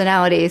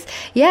personalities,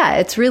 yeah,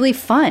 it's really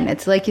fun.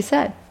 It's like you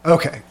said.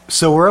 Okay,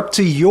 so we're up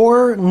to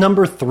your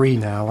number 3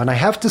 now. And I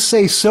have to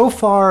say, so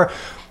far,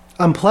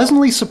 I'm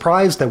pleasantly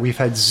surprised that we've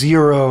had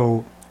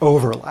 0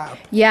 overlap.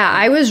 Yeah,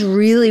 I was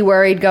really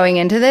worried going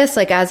into this.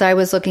 Like, as I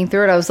was looking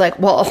through it, I was like,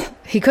 well,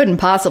 he couldn't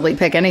possibly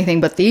pick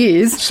anything but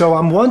these. So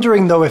I'm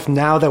wondering, though, if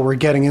now that we're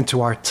getting into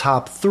our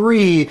top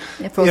 3,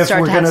 if we're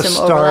going to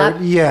start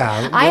overlap.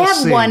 Yeah, I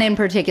have one in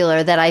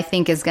particular that I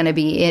think is going to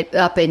be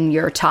up in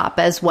your top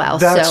as well.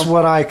 That's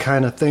what I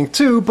kind of think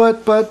too,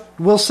 but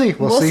we'll see.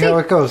 We'll see how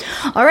it goes.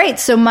 All right,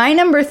 so my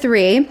number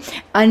 3,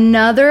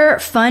 another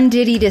fun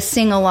ditty to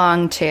sing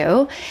along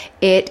to.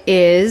 It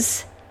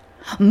is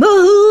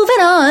moving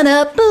on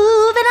up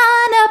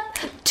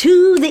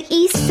to the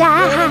east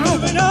side.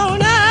 Moving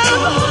on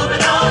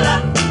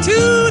up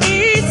to the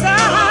east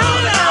side.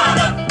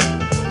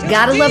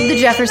 Gotta love the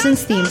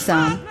Jeffersons theme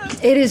song.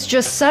 It is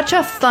just such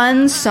a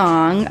fun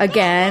song.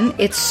 Again,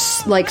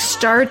 it's like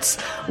starts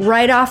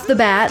right off the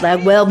bat,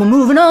 like, well, we're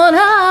moving on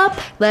up.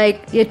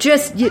 Like, it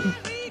just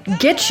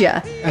gets you.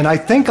 And I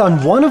think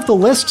on one of the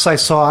lists I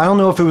saw, I don't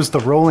know if it was the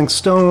Rolling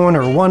Stone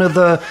or one of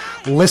the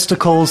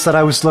listicles that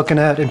I was looking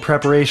at in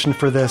preparation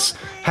for this,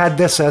 had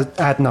this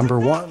at number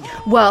 1.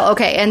 Well,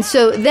 okay, and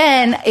so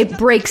then it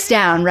breaks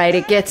down, right?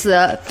 It gets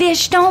the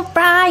fish don't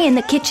fry in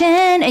the kitchen,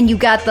 and you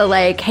got the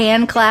like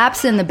hand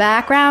claps in the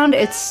background.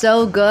 It's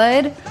so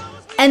good.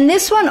 And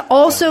this one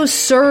also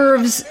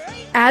serves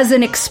as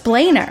an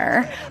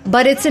explainer,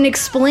 but it's an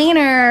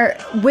explainer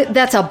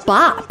that's a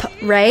bop,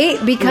 right?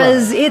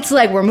 Because it's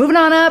like, we're moving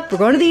on up, we're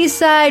going to the east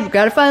side, we've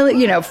got to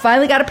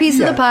finally got a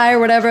piece of the pie or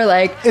whatever.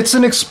 Like, it's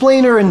an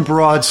explainer in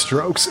broad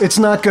strokes. It's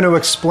not going to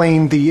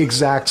explain the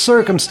exact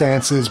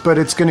circumstances, but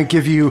it's going to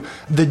give you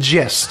the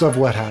gist of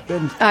what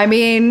happened. I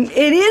mean,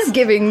 it is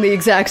giving the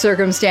exact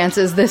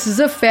circumstances. This is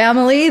a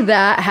family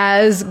that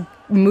has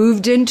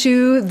moved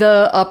into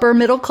the upper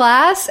middle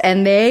class,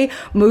 and they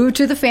moved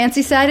to the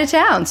fancy side of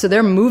town. So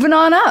they're moving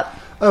on up.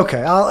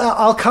 Okay,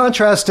 I'll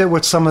contrast it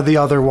with some of the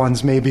other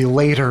ones maybe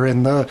later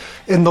in the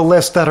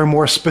list that are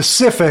more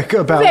specific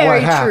about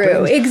what happened. Very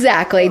true,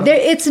 exactly.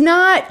 It's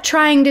not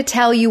trying to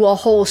tell you a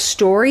whole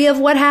story of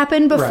what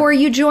happened before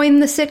you join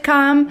the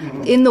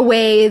sitcom in the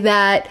way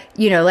that,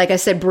 like I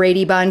said,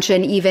 Brady Bunch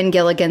and even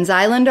Gilligan's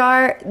Island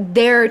are.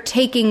 They're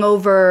taking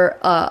over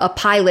a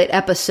pilot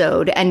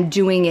episode and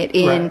doing it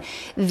in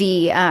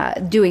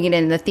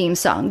the theme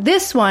song.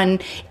 This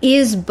one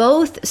is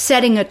both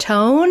setting a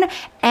tone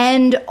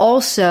and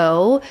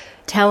also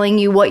telling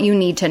you what you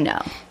need to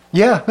know.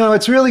 Yeah, no,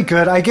 it's really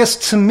good. I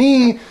guess to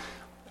me,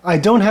 I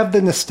don't have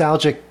the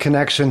nostalgic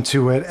connection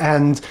to it,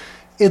 and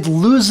it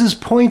loses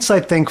points, I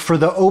think, for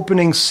the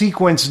opening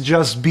sequence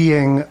just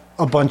being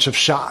a bunch of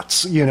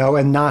shots,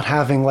 and not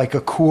having like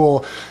a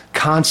cool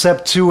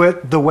concept to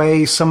it the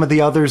way some of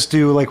the others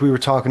do, like we were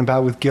talking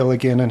about with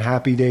Gilligan and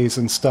Happy Days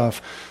and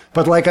stuff.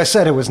 But like I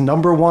said, it was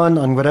number 1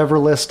 on whatever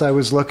list I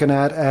was looking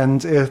at,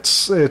 and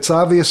it's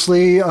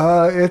obviously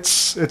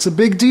it's a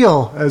big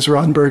deal, as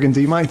Ron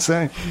Burgundy might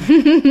say.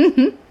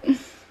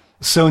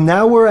 So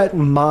now we're at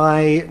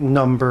my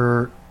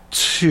number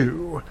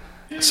 2.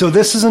 So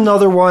this is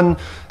another one.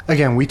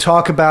 Again, we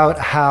talk about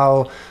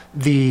how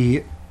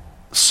the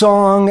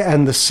song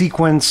and the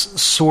sequence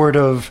sort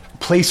of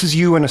places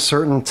you in a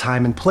certain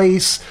time and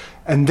place,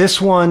 and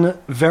this one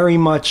very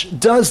much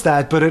does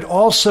that, but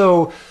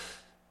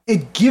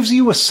it gives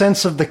you a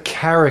sense of the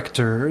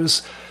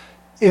characters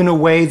in a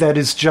way that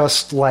is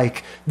just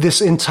like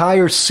this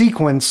entire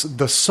sequence,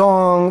 the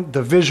song,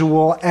 the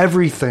visual,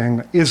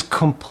 everything is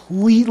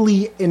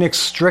completely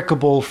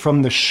inextricable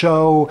from the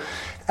show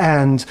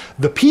and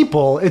the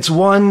people. It's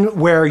one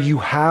where you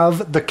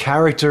have the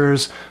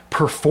characters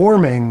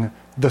performing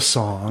the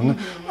song.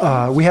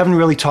 We haven't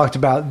really talked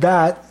about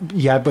that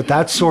yet, but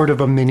that's sort of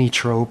a mini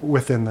trope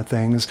within the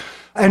things.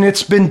 And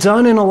it's been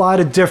done in a lot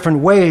of different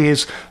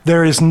ways.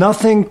 There is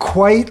nothing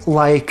quite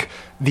like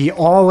the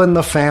All in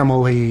the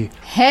Family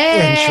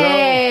intro.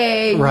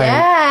 Right.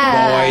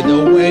 Yeah. Boy,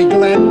 the way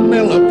Glenn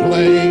Miller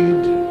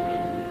played.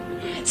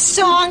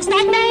 Songs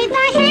that made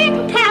the hit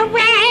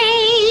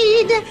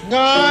parade.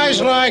 Guys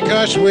like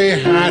us, we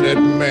had it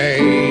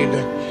made.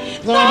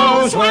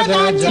 those were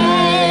the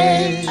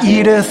days.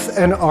 Edith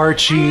and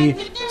Archie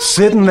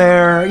sitting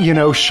there, you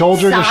know,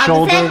 shoulder to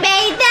shoulder. Songs that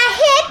made the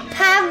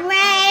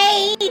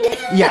hit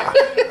parade. Yeah.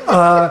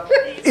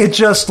 It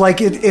just,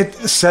 like, it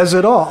says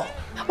it all.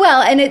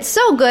 Well, and it's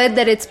so good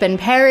that it's been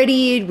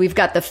parodied. We've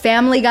got the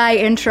Family Guy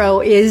intro.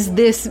 Is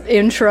this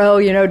intro,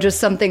 you know, just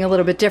something a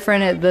little bit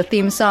different, the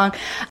theme song?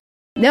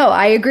 No,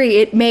 I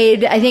agree.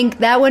 I think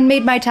that one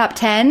made my top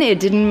 10. It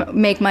didn't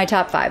make my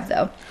top 5,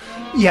 though.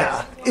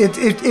 Yeah.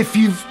 If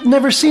you've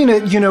never seen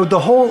it, you know,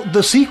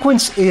 the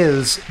sequence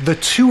is the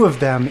two of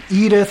them,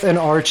 Edith and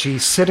Archie,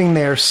 sitting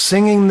there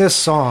singing this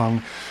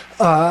song.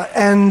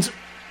 And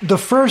the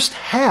first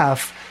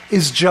half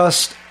is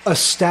just a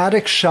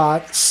static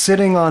shot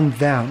sitting on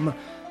them.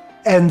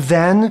 And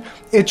then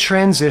it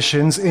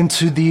transitions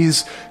into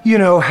these, you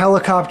know,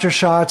 helicopter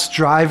shots,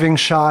 driving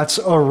shots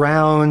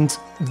around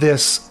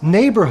this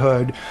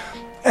neighborhood.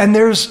 And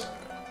there's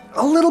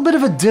a little bit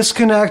of a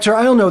disconnect, or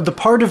I don't know, the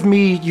part of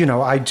me, you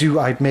know, I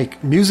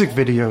make music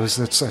videos,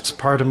 that's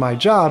part of my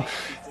job.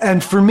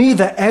 And for me,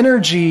 the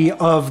energy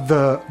of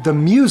the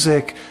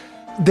music,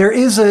 there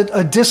is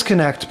a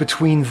disconnect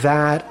between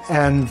that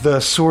and the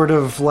sort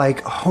of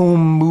like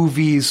home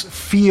movies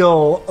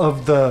feel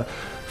of the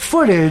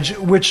footage,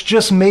 which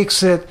just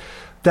makes it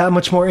that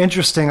much more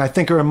interesting. I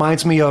think it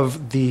reminds me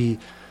of the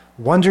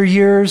Wonder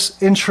Years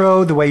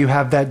intro, the way you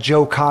have that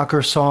Joe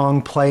Cocker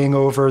song playing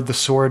over the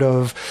sort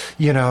of,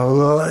 you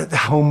know,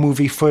 home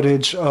movie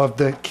footage of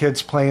the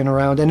kids playing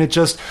around. And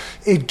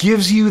it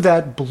gives you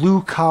that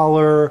blue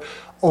collar,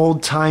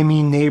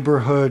 old-timey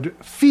neighborhood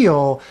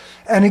feel.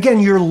 And again,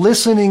 you're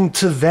listening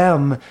to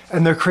them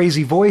and their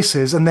crazy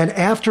voices. And then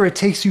after it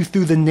takes you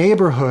through the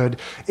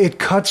neighborhood, it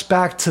cuts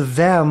back to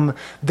them.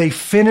 They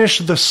finish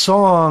the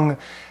song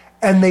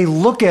and they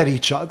look at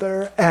each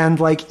other. And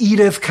like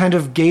Edith kind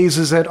of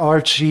gazes at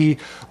Archie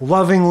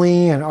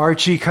lovingly, and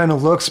Archie kind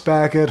of looks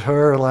back at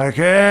her like,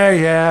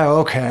 yeah,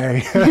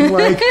 okay.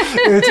 Like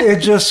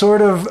it just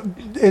sort of,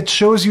 it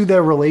shows you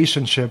their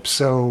relationship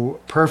so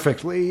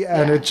perfectly.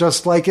 And it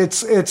just like,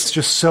 it's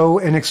just so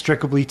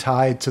inextricably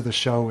tied to the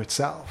show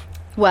itself.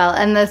 Well,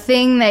 and the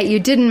thing that you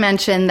didn't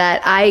mention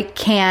that I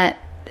can't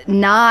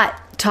not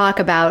talk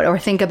about or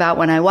think about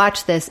when I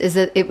watch this is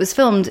that it was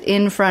filmed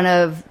in front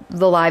of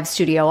the live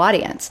studio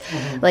audience.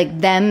 Mm-hmm. Like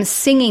them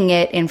singing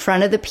it in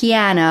front of the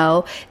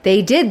piano,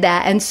 they did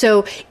that. And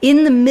so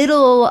in the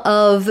middle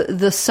of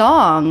the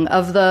song,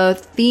 of the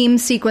theme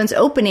sequence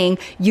opening,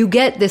 you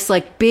get this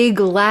like big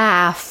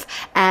laugh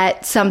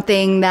at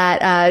something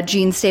that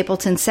Jean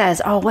Stapleton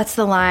says. Oh, what's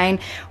the line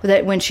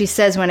that when she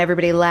says when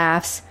everybody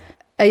laughs?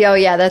 Oh,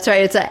 yeah, that's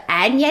right. It's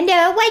and you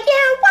know what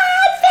you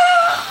want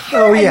there.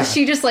 Oh, yeah. And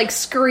she just, like,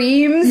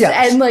 screams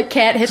and, like,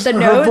 can't hit the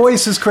notes. Her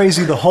voice is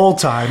crazy the whole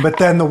time, but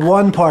then the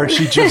one part,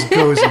 she just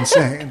goes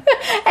insane.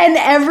 And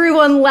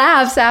everyone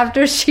laughs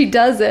after she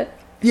does it.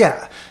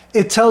 Yeah.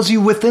 It tells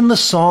you within the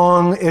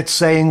song, it's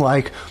saying,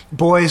 like,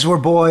 boys were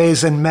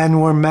boys and men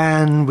were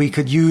men. We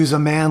could use a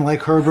man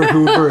like Herbert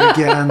Hoover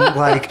again.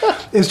 Like,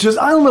 it's just,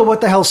 I don't know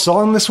what the hell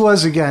song this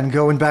was. Again,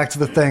 going back to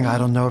the thing, I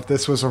don't know if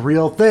this was a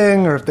real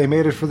thing or if they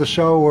made it for the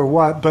show or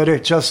what, but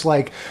it just,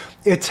 like,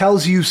 it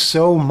tells you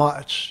so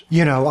much,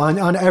 you know,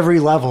 on every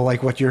level,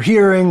 like what you're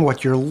hearing,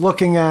 what you're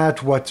looking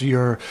at, what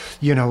you're,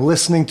 you know,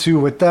 listening to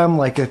with them.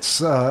 Like,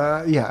 it's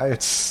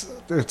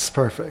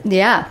perfect.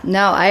 Yeah,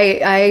 no,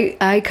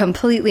 I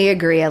completely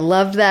agree. I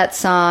loved that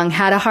song.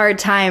 Had a hard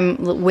time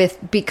with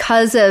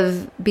because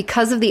of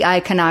the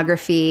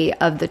iconography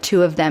of the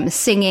two of them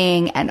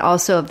singing and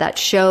also of that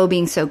show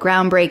being so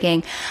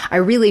groundbreaking. I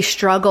really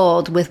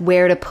struggled with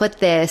where to put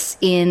this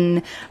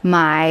in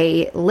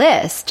my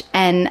list.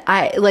 And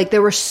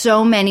there were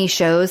so many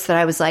shows that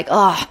I was like,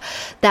 oh,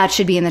 that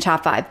should be in the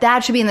top 5.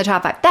 That should be in the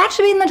top 5. That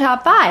should be in the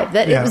top 5.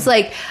 That It was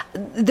like,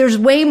 there's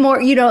way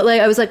more, you know,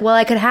 like I was like, well,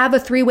 I could have a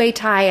 3-way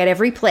tie at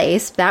every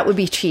place. That would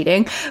be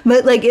cheating.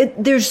 But like,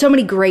 there's so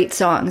many great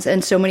songs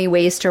and so many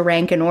ways to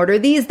rank and order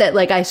these that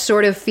like, I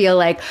sort of feel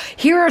like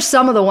here are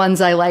some of the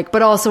ones I like,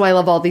 but also I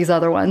love all these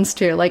other ones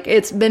too. Like,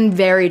 it's been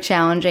very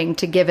challenging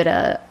to give it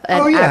an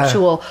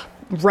actual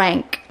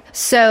rank.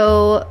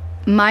 So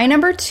my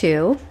number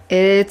 2,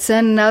 it's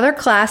another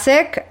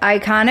classic,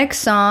 iconic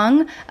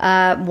song,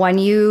 one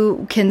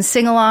you can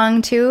sing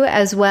along to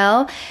as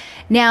well.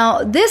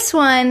 Now, this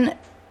one,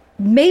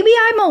 maybe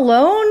I'm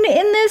alone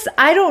in this,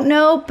 I don't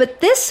know,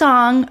 but this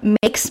song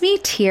makes me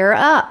tear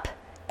up.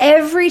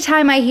 Every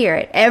time I hear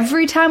it,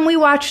 every time we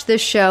watch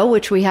this show,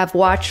 which we have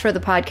watched for the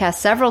podcast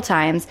several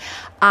times,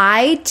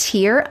 I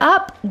tear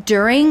up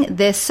during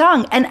this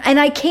song. And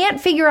I can't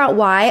figure out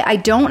why. I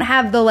don't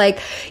have the, like,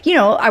 you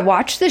know, I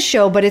watch this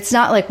show, but it's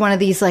not like one of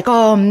these, like,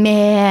 oh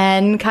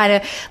man, kind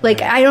of,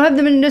 like, I don't have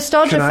the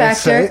nostalgia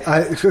factor.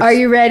 Are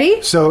you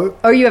ready? So,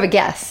 or you have a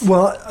guess?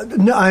 Well,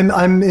 no,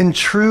 I'm in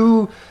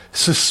true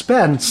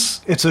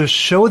suspense. It's a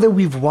show that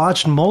we've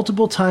watched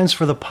multiple times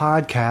for the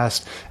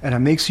podcast, and it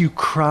makes you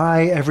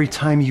cry every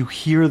time you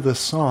hear the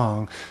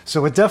song.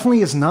 So it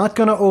definitely is not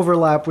going to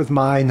overlap with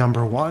my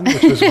number 1,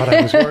 which was what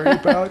I was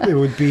worried about. It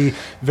would be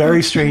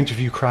very strange if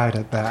you cried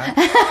at that.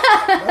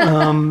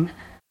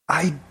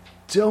 I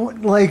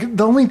don't like,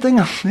 the only thing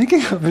I'm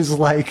thinking of is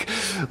like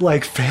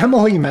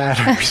Family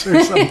Matters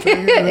or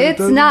something.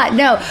 It's not,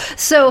 no.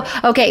 So,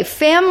 okay,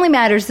 Family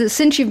Matters,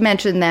 since you've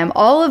mentioned them,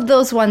 all of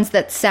those ones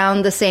that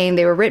sound the same,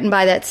 they were written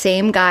by that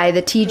same guy,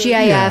 the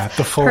TGIF,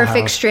 the Full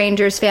Perfect House.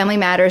 Strangers, Family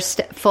Matters,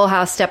 Full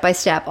House, Step by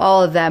Step,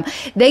 all of them.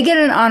 They get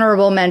an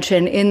honorable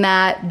mention in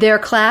that they're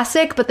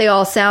classic, but they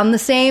all sound the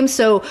same.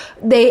 So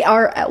they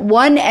are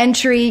one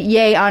entry,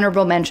 yay,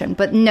 honorable mention.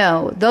 But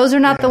no, those are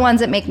not the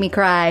ones that make me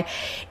cry.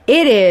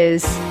 It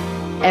is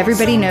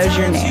Everybody Knows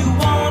Your Name. You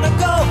wanna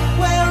go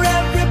where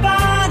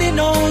everybody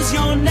knows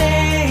your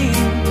name,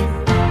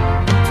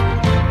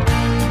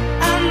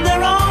 and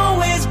they're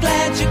always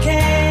glad you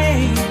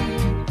came.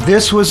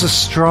 This was a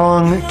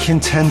strong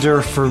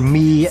contender for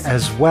me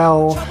as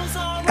well.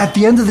 At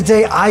the end of the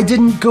day, I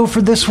didn't go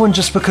for this one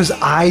just because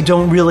I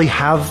don't really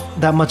have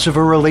that much of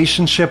a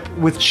relationship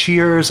with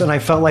Cheers, and I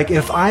felt like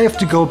if I have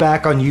to go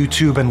back on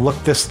YouTube and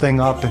look this thing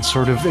up and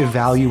sort of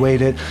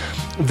evaluate it,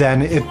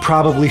 then it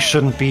probably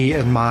shouldn't be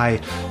in my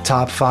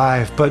top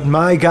 5. But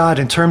my God,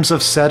 in terms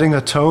of setting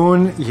a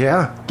tone,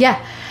 yeah.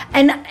 Yeah.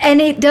 And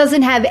it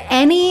doesn't have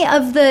any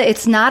of the,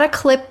 it's not a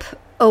clip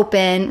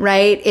open,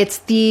 right? It's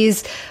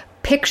these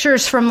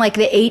pictures from like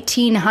the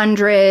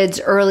 1800s,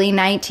 early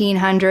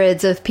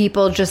 1900s of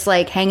people just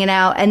like hanging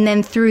out, and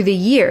then through the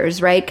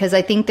years, right? Because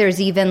I think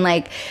there's even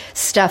like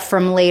stuff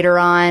from later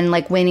on,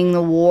 like winning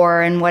the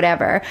war and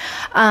whatever.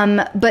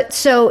 But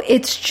so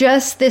it's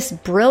just this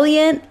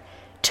brilliant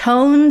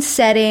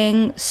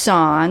tone-setting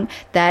song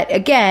that,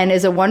 again,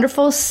 is a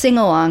wonderful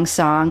sing-along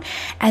song.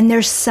 And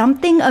there's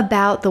something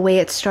about the way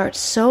it starts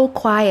so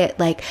quiet,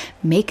 like,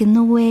 making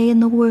the way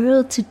in the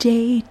world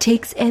today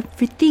takes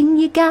everything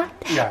you got.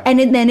 Yeah.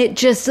 And then it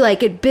just,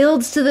 like, it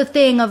builds to the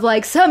thing of,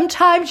 like,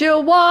 sometimes you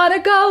want to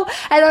go.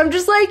 And I'm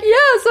just like,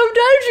 yeah,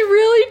 sometimes you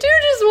really do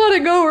just want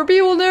to go where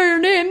people know your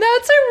name.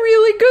 That's a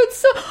really good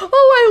song.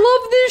 Oh, I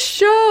love this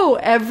show.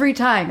 Every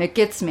time. It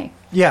gets me.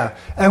 Yeah,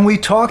 and we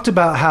talked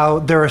about how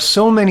there are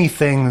so many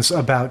things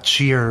about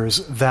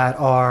Cheers that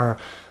are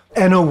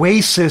an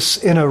oasis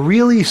in a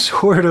really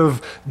sort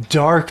of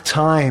dark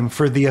time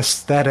for the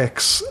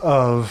aesthetics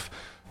of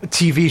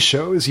TV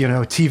shows, you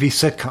know, TV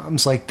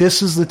sitcoms. Like,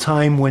 this is the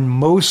time when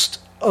most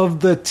of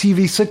the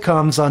TV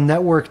sitcoms on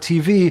network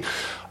TV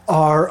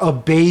are a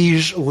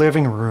beige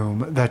living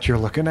room that you're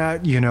looking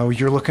at. You know,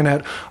 you're looking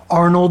at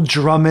Arnold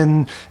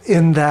Drummond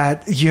in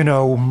that, you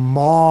know,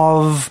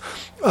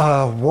 mauve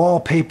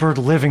wallpapered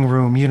living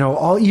room. You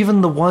know,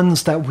 even the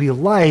ones that we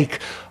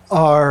like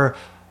are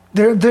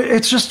there.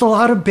 It's just a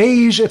lot of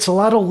beige. It's a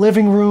lot of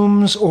living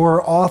rooms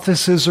or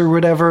offices or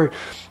whatever.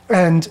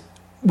 And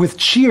with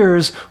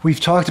Cheers, we've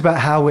talked about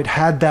how it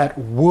had that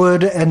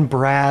wood and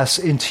brass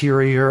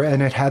interior,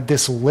 and it had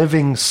this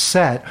living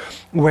set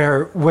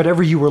where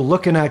whatever you were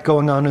looking at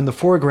going on in the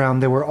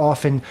foreground, there were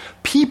often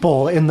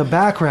people in the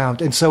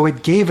background. And so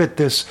it gave it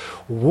this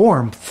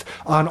warmth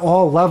on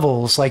all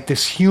levels, like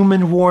this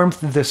human warmth,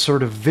 this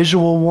sort of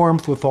visual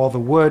warmth with all the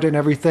wood and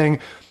everything.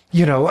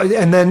 You know,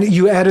 and then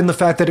you add in the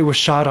fact that it was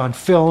shot on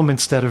film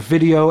instead of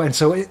video. And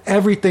so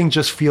everything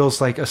just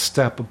feels like a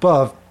step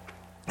above.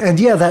 And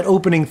yeah, that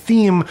opening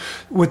theme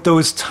with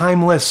those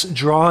timeless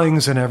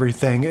drawings and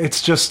everything,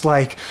 it's just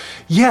like,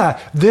 yeah,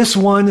 this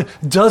one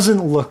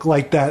doesn't look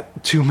like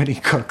that Too Many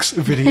Cooks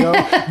video.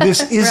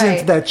 This isn't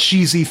Right. that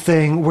cheesy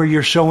thing where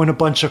you're showing a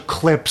bunch of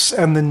clips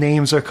and the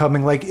names are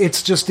coming. Like,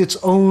 it's just its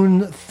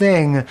own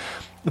thing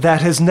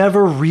that has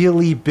never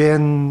really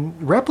been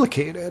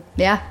replicated.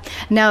 Yeah,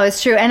 no,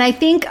 it's true. And I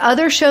think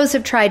other shows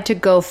have tried to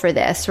go for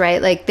this,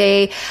 right? Like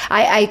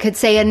I could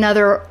say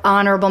another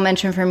honorable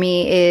mention for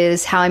me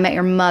is How I Met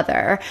Your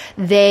Mother.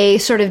 They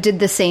sort of did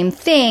the same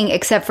thing,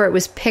 except for it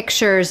was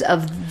pictures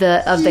of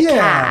the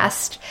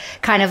cast,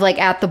 kind of like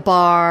at the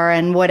bar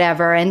and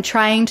whatever, and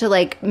trying to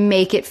like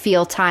make it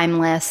feel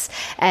timeless.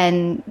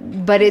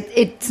 But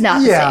it's not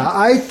the same.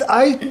 Yeah,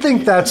 I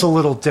think that's a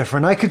little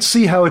different. I could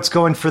see how it's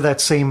going for that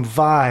same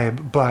vibe,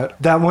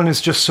 but that one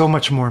is just so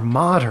much more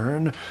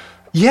modern.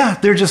 Yeah,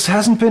 there just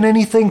hasn't been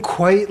anything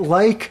quite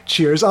like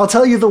Cheers. I'll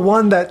tell you the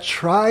one that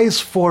tries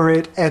for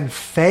it and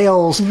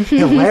fails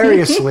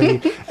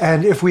hilariously.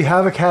 And if we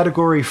have a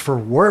category for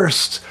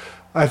worst,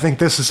 I think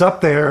this is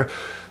up there.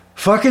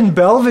 Fucking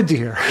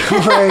Belvedere.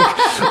 Like,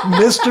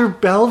 Mr.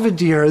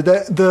 Belvedere,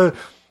 the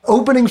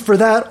opening for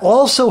that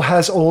also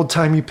has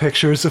old-timey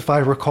pictures, if I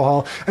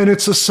recall, and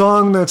it's a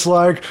song that's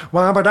like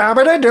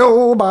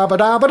ba-ba-da-ba-da-do,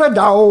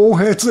 ba-ba-da-ba-da-do.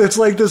 It's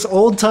like this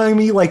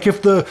old-timey, like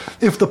if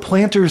the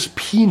Planters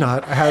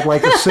Peanut had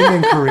like a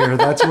singing career,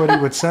 that's what it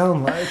would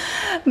sound like.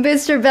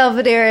 Mr.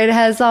 Belvedere, it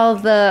has all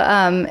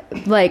the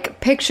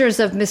like pictures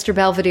of Mr.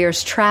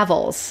 Belvedere's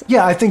travels.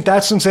 Yeah, I think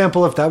that's an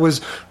example of that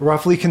was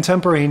roughly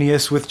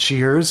contemporaneous with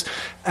Cheers.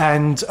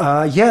 And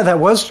yeah, that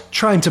was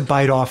trying to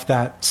bite off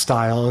that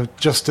style,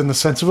 just in the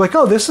sense of like,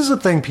 oh, this is a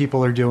thing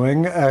people are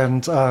doing,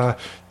 and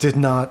did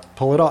not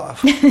pull it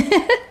off.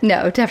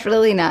 No,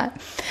 definitely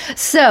not.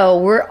 So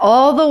we're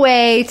all the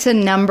way to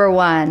number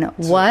one.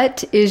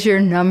 What is your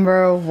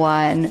number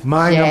one?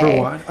 My Jay?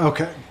 number one.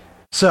 Okay.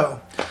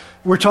 So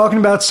we're talking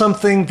about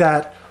something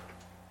that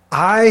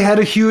I had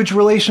a huge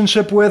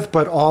relationship with,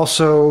 but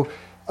also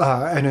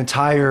an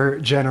entire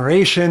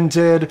generation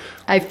did.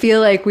 I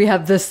feel like we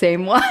have the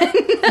same one.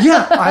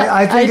 Yeah,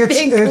 I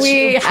think it's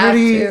we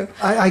pretty. have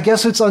to. I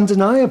guess it's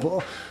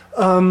undeniable.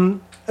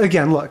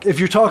 Again, look, if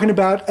you're talking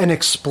about an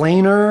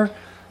explainer,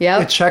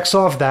 it checks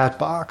off that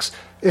box.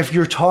 If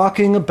you're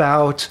talking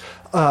about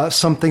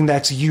something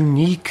that's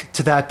unique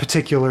to that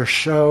particular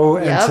show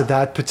and to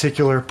that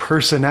particular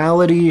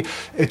personality,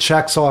 it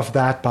checks off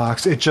that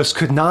box. It just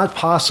could not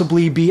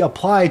possibly be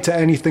applied to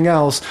anything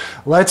else.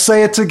 Let's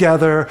say it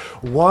together.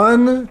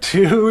 1,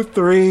 2,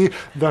 3.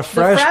 The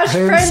Fresh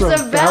Prince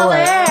of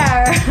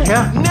Bel-Air.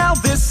 Yeah. Now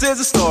this is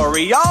a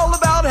story all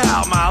about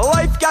how my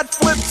life got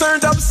flipped,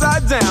 turned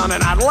upside down,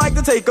 and I'd like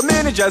to take a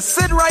minute, just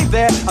sit right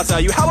there. I'll tell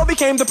you how I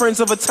became the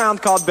prince of a town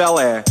called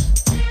Bel-Air.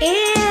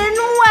 In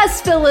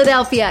West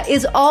Philadelphia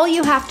is all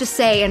you have to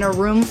say in a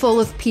room full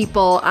of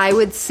people, I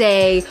would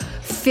say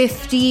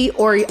 50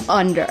 or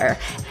under.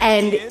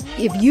 And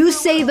if you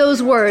say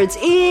those words,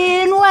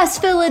 in West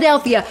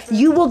Philadelphia,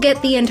 you will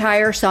get the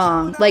entire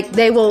song. Like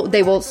they will,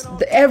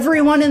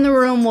 everyone in the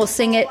room will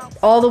sing it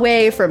all the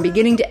way from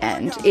beginning to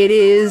end. It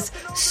is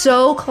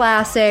so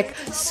classic,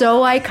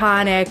 so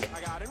iconic.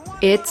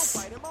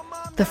 It's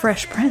The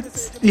Fresh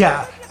Prince.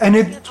 Yeah, and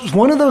it's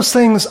one of those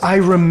things I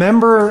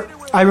remember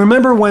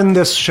when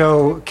this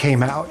show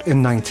came out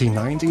in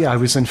 1990. I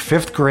was in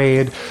 5th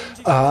grade.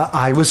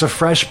 I was a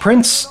Fresh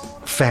Prince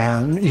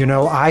fan. You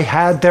know, I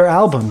had their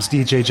albums,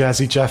 DJ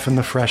Jazzy Jeff and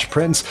the Fresh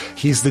Prince.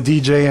 He's the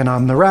DJ and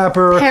I'm the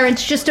rapper.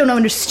 Parents just don't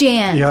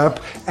understand.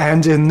 Yep.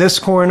 And in this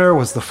corner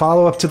was the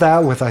follow-up to that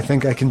with I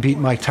Think I Can Beat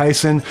Mike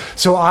Tyson.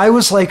 So I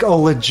was like a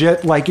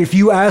legit, like if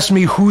you asked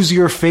me who's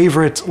your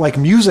favorite like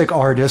music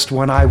artist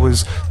when I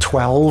was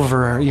 12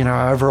 or, you know,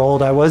 however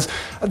old I was,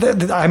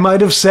 I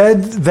might have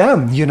said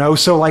them, you know.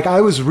 So like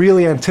I was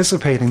really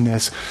anticipating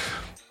this.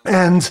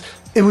 And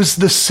it was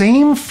the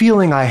same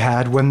feeling I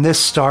had when this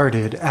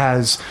started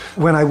as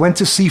when I went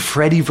to see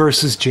Freddy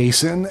vs.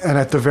 Jason. And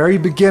at the very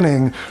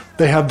beginning,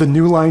 they have the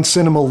New Line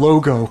Cinema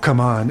logo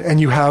come on.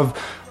 And you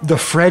have the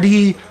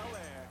Freddy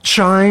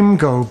chime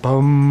go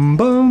bum,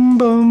 bum,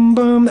 bum,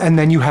 bum. And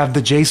then you have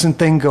the Jason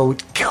thing go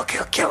kill,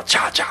 kill, kill,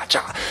 cha, cha,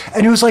 cha.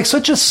 And it was like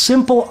such a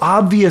simple,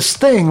 obvious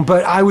thing.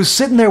 But I was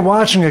sitting there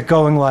watching it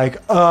going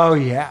like, oh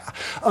yeah,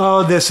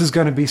 oh, this is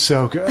going to be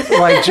so good.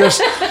 Like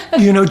just,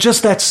 you know,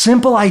 just that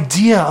simple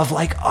idea of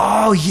like,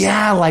 oh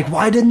yeah, like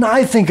why didn't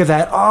I think of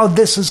that? Oh,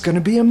 this is going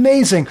to be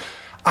amazing.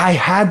 I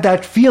had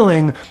that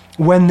feeling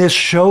when this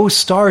show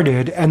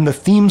started, and the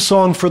theme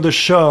song for the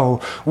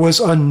show was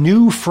a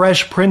new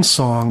Fresh Prince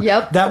song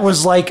that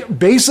was like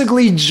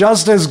basically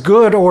just as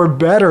good or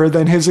better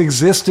than his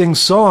existing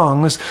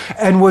songs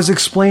and was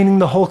explaining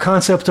the whole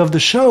concept of the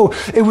show.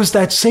 It was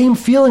that same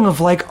feeling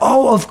of like,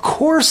 oh, of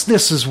course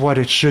this is what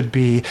it should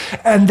be.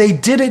 And they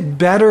did it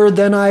better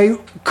than I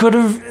could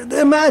have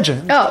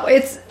imagined. Oh,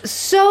 it's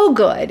so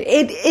good.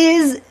 It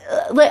is.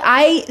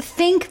 I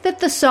think that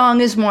the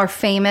song is more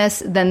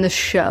famous than the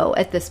show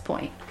at this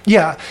point.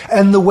 Yeah,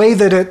 and the way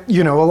that it,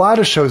 you know, a lot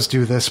of shows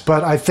do this,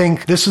 but I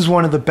think this is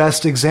one of the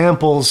best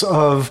examples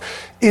of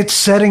it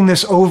setting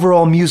this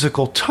overall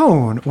musical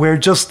tone where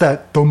just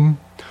that dum,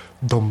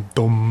 dum,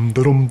 dum,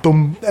 dum,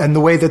 dum, and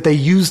the way that they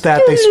use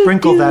that, they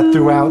sprinkle that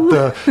throughout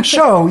the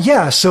show.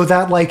 Yeah, so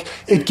that like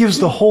it gives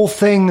the whole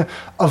thing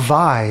a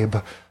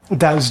vibe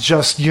that's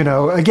just, you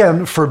know,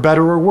 again, for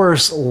better or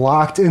worse,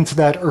 locked into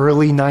that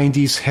early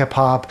 90s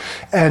hip-hop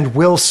and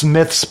Will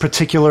Smith's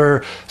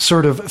particular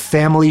sort of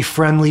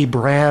family-friendly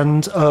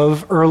brand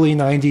of early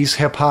 90s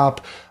hip-hop,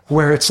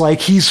 where it's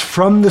like he's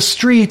from the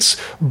streets,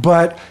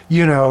 but,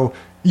 you know,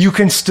 you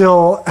can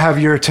still have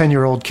your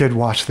 10-year-old kid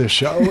watch this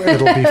show.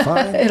 It'll be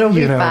fine. It'll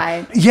be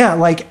fine. Yeah,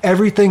 like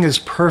everything is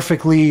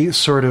perfectly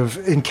sort of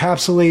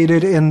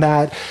encapsulated in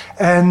that.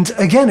 And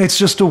again, it's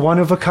just a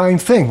one-of-a-kind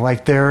thing.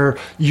 Like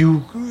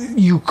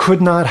you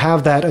could not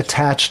have that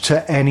attached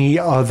to any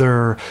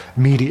other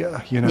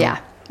media, you know?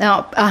 Yeah.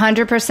 No,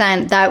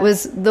 100%. That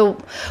was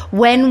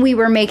when we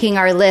were making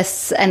our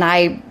lists and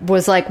I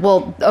was like,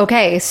 well,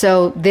 okay,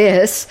 so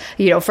this,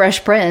 you know,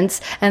 Fresh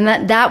Prince. And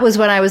that was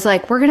when I was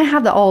like, we're going to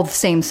have all the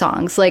same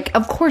songs. Like,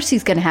 of course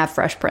he's going to have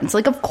Fresh Prince.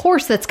 Like, of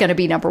course that's going to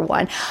be number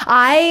one.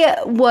 I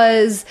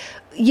was,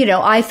 you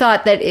know, I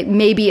thought that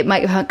maybe it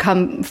might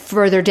come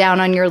further down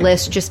on your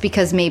list just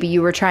because maybe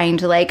you were trying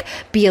to like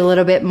be a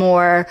little bit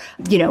more,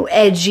 you know,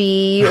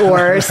 edgy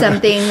or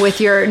something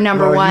with your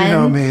number one. You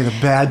know me, the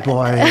bad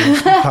boy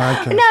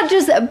podcast. Not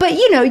just, but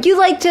you know, you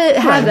like to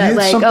have that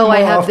like, oh, I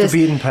have this.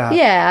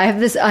 Yeah,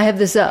 I have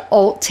this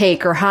alt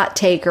take or hot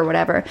take or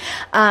whatever.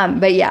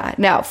 But yeah,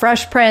 no,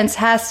 Fresh Prince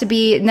has to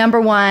be number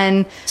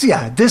one. So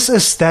yeah, this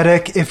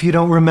aesthetic, if you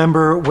don't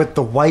remember, with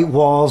the white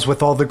walls,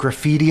 with all the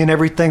graffiti and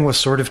everything, was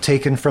sort of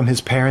taken from his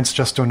Parents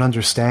Just Don't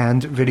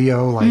Understand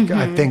video. Like,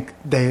 I think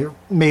they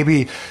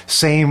maybe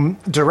same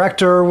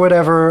director or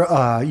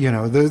whatever, you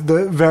know,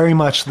 the very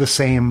much the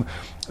same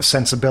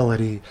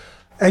sensibility.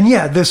 And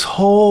yeah, this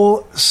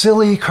whole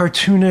silly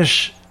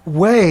cartoonish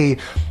way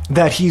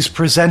that he's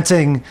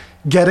presenting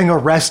getting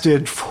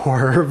arrested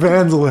for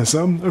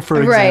vandalism,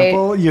 for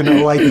example. You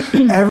know, like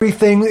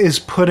everything is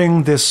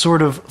putting this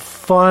sort of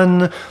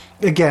fun,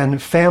 again,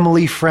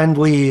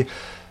 family-friendly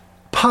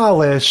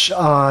polish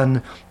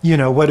on, you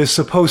know, what is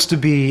supposed to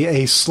be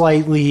a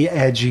slightly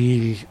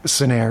edgy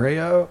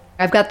scenario.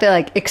 I've got the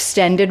like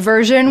extended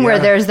version where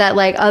there's that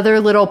like other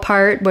little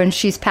part when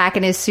she's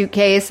packing his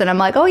suitcase, and I'm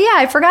like, oh yeah,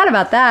 I forgot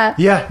about that.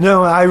 Yeah,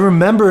 no, I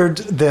remembered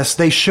this.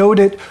 They showed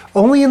it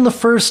only in the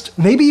first,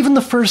 maybe even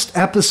the first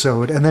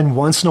episode, and then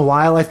once in a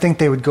while I think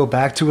they would go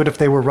back to it if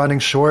they were running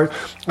short.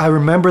 I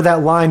remember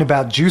that line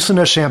about juice in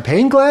a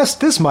champagne glass,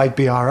 this might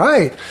be all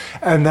right.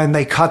 And then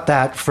they cut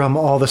that from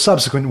all the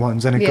subsequent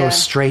ones, and it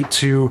goes straight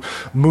to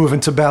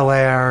moving to Bel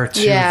Air.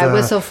 To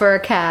whistle for a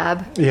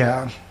cab.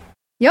 Yeah.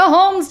 Your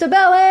home's to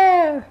Bel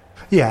Air.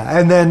 Yeah,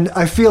 and then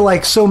I feel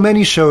like so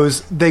many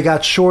shows, they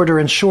got shorter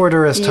and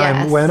shorter as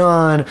time went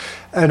on,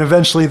 and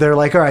eventually they're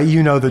like, all right,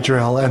 you know the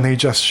drill, and they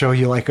just show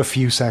you like a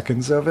few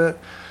seconds of it.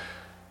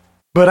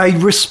 But I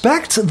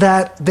respect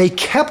that they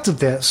kept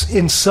this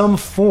in some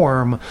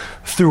form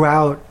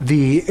throughout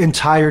the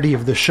entirety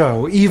of the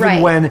show.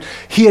 Even when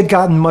he had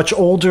gotten much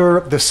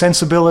older, the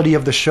sensibility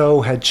of the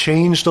show had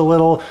changed a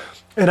little.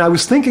 And I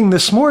was thinking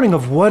this morning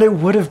of what it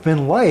would have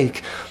been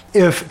like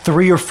if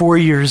 3 or 4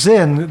 years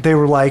in, they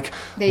were like,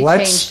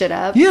 let's changed it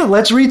up. Yeah,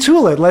 let's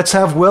retool it. Let's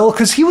have Will,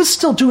 because he was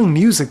still doing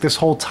music this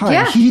whole time.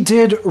 Yeah. He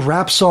did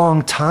rap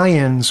song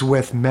tie-ins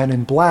with Men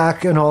in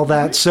Black and all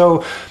that.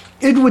 So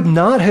it would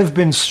not have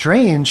been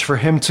strange for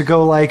him to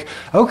go like,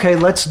 okay,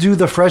 let's do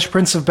the Fresh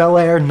Prince of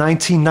Bel-Air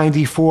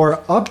 1994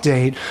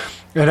 update.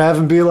 And have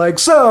him be like,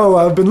 so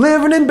I've been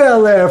living in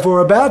Bel Air for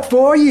about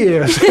 4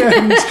 years,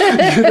 and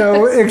you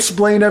know,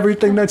 explain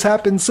everything that's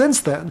happened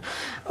since then.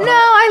 No,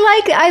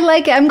 I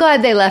like it. I'm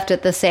glad they left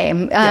it the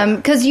same,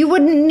 because you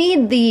wouldn't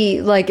need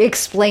the like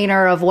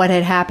explainer of what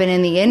had happened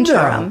in the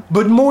interim. No,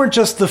 but more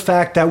just the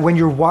fact that when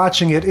you're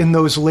watching it in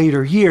those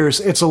later years,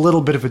 it's a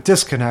little bit of a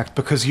disconnect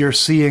because you're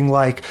seeing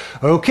like,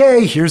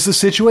 okay, here's the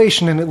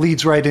situation, and it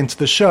leads right into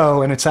the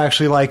show, and it's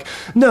actually like,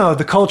 no,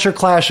 the culture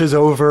clash is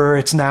over.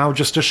 It's now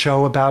just a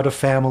show about a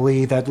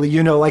family that,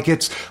 you know, like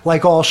it's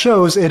like all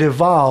shows, it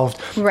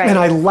evolved, and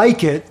I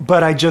like it,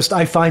 but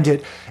I find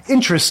it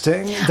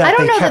interesting that I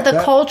don't know that the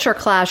that. Culture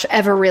clash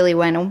ever really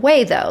went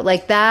away, though.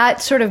 Like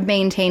that sort of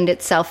maintained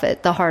itself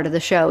at the heart of the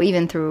show,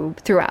 even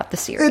throughout the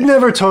series. It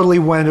never totally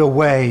went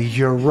away,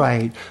 you're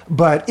right,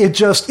 but it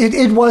just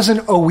it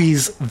wasn't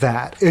always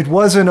that. It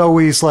wasn't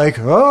always like,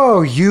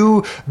 oh,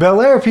 you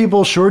Bel Air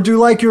people sure do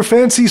like your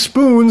fancy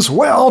spoons,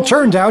 well,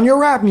 turn down your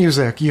rap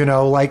music, you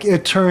know, like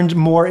it turned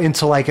more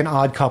into like an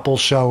Odd Couple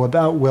show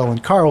about Will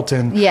and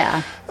Carlton.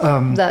 Yeah,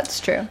 that's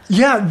true.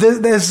 Yeah,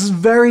 this is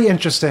very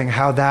interesting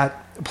how that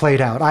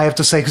played out, I have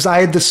to say, because I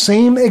had the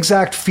same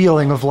exact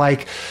feeling of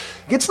like,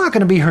 it's not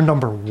going to be her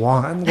number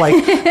one.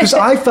 Like, because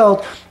I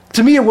felt,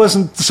 to me, it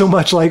wasn't so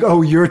much like,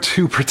 oh, you're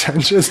too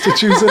pretentious to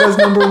choose it as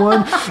number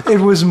one.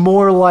 It was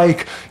more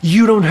like,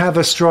 you don't have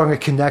as strong a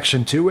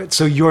connection to it.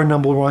 So your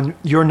number one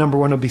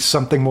will be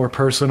something more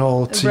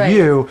personal to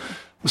you.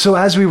 So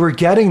as we were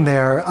getting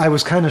there, I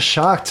was kind of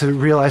shocked to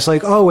realize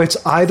like, oh, it's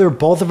either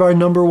both of our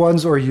number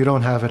ones or you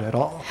don't have it at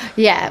all.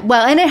 Yeah,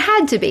 well, and it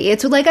had to be.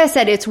 It's like I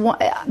said, it's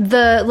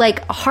the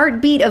like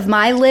heartbeat of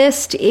my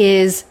list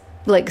is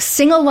like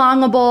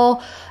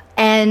sing-alongable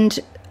and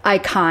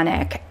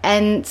iconic.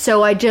 And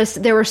so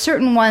there were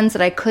certain ones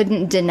that I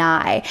couldn't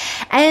deny.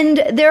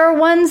 And there are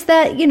ones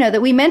that, you know,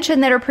 that we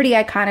mentioned that are pretty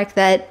iconic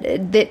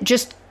that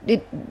just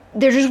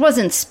there just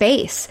wasn't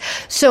space.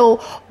 So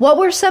what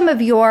were some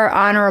of your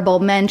honorable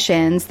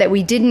mentions that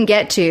we didn't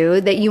get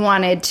to that you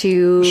wanted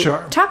to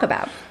talk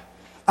about?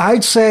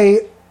 I'd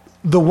say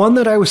the one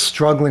that I was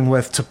struggling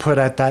with to put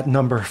at that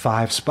number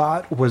 5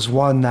 spot was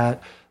one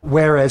that,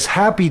 whereas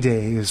Happy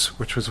Days,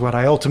 which was what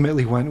I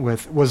ultimately went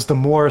with, was the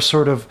more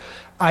sort of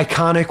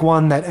iconic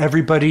one that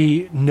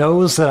everybody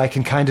knows that I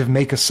can kind of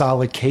make a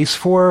solid case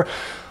for.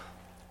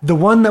 The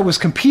one that was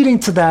competing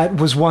to that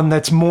was one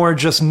that's more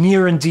just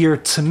near and dear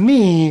to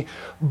me,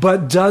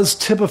 but does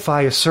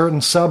typify a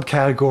certain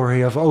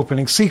subcategory of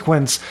opening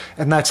sequence,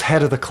 and that's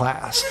Head of the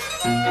Class.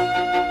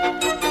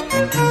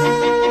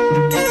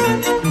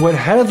 What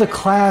Head of the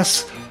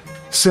Class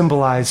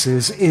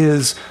symbolizes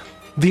is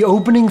the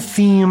opening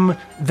theme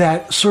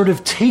that sort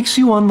of takes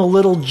you on the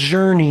little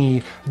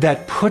journey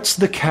that puts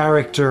the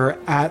character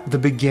at the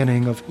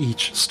beginning of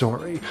each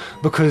story.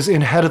 Because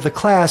in Head of the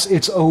Class,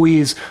 it's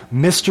always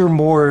Mr.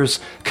 Moore's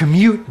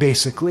commute,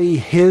 basically,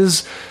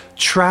 his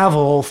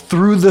travel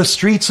through the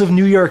streets of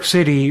New York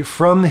City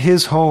from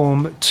his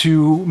home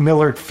to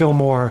Millard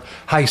Fillmore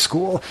High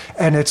School.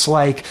 And it's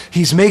like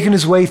he's making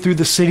his way through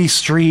the city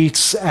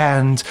streets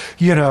and,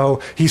 you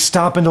know, he's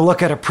stopping to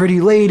look at a pretty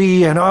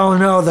lady and, oh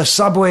no, the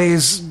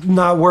subway's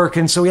not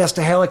working, so he has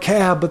to hail a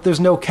cab, but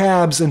there's no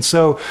cabs. And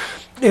so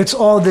it's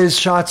all these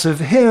shots of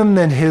him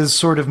and his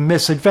sort of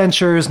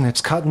misadventures, and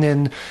it's cutting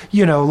in,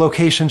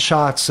 location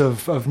shots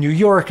of New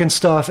York and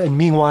stuff. And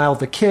meanwhile,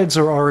 the kids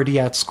are already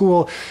at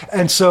school.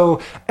 And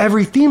so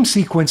every theme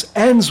sequence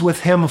ends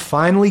with him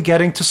finally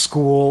getting to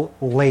school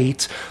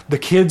late. The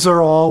kids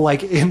are all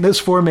like in this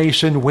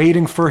formation,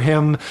 waiting for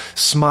him,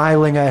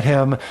 smiling at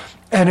him.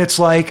 And it's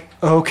like,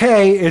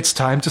 okay, it's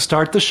time to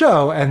start the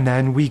show. And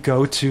then we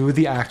go to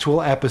the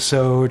actual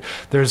episode.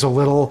 There's a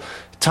little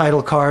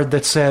title card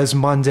that says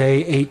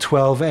Monday,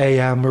 8:12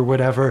 a.m. or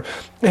whatever.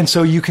 And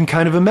so you can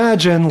kind of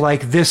imagine,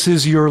 like, this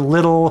is your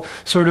little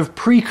sort of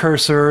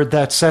precursor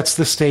that sets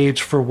the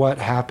stage for what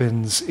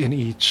happens in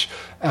each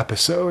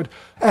episode.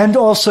 And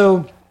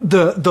also,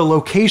 the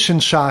location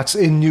shots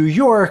in New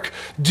York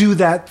do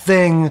that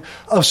thing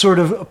of sort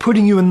of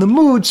putting you in the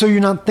mood, so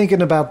you're not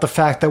thinking about the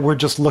fact that we're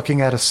just looking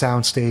at a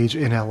soundstage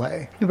in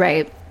LA.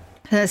 Right.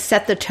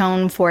 Set the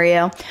tone for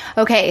you.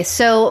 Okay,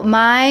 so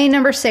my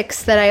number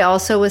 6 that I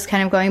also was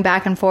kind of going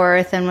back and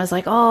forth and was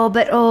like,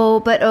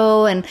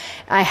 and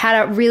I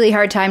had a really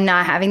hard time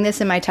not having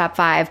this in my top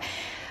 5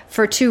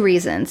 for 2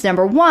 reasons.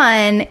 Number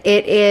 1,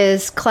 it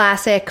is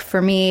classic for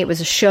me. It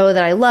was a show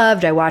that I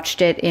loved. I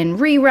watched it in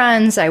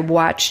reruns. I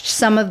watched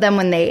some of them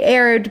when they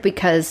aired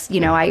because,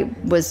 I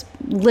was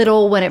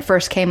little when it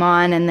first came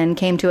on and then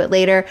came to it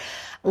later.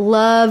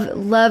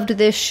 Loved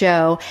this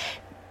show.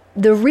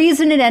 The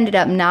reason it ended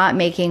up not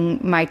making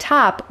my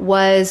top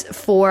was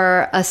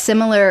for a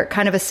similar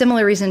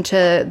reason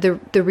to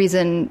the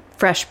reason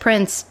Fresh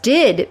Prince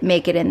did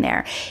make it in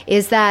there,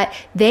 is that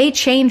they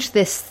changed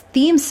this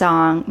theme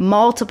song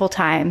multiple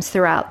times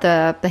throughout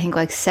I think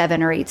like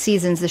 7 or 8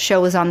 seasons the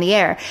show was on the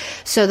air.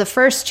 So the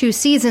first 2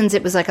 seasons,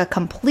 it was like a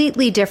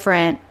completely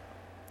different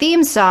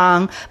theme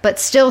song, but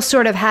still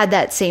sort of had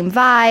that same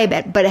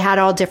vibe, but it had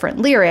all different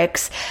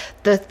lyrics.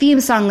 The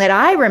theme song that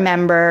I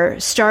remember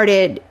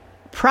started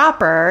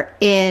proper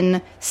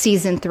in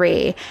season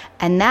 3,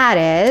 and that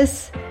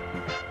is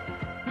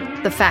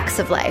The Facts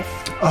of Life.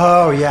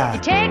 Oh, yeah. You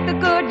take the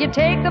good, you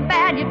take the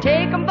bad, you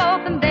take them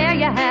both, and there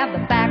you have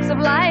the facts of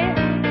life.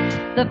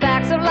 The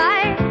Facts of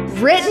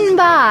Life. Written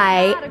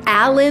by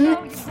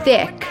Alan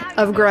Thicke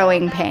of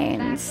Growing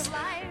Pains.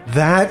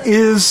 That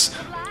is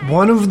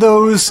one of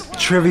those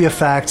trivia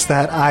facts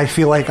that I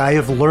feel like I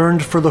have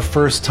learned for the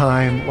first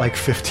time like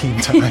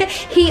 15 times.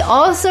 He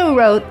also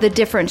wrote the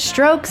Different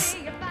Strokes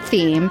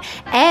theme,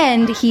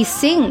 and he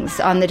sings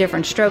on the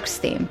Different Strokes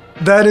theme.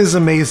 That is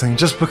amazing,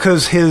 just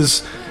because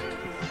his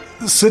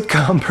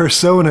sitcom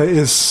persona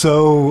is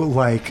so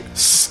like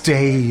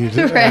staid.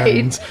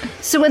 Right.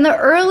 So in the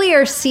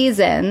earlier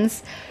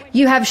seasons,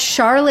 you have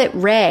Charlotte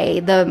Rae,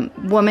 the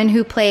woman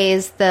who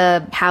plays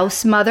the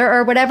house mother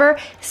or whatever,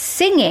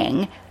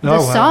 singing the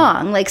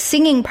song, like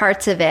singing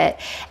parts of it.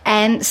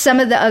 And some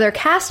of the other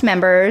cast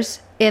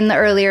members in the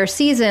earlier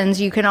seasons,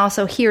 you can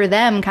also hear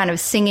them kind of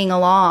singing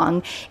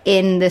along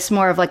in this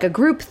more of like a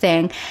group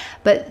thing.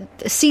 But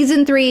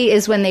season 3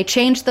 is when they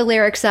changed the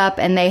lyrics up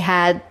and they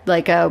had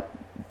like a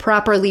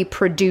properly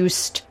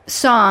produced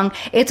song.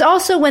 It's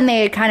also when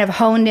they had kind of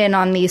honed in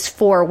on these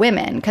 4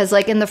 women, because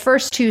like in the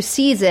first 2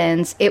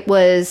 seasons,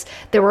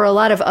 there were a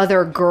lot of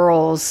other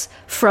girls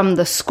from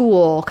the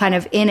school kind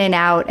of in and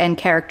out and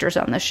characters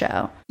on the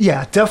show.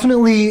 Yeah,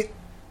 definitely.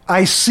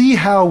 I see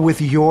how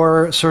with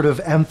your sort of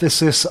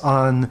emphasis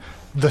on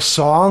the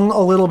song a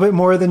little bit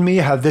more than me,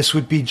 how this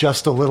would be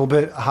just a little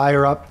bit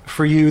higher up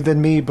for you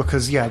than me,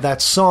 because yeah,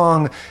 that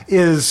song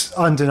is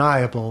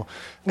undeniable.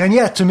 And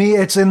yeah, to me,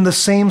 it's in the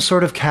same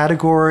sort of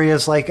category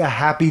as like a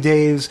Happy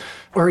Days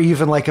or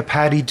even like a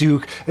Patty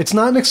Duke. It's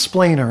not an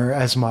explainer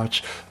as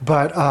much,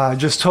 but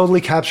just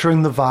totally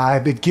capturing the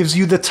vibe. It gives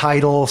you the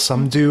title.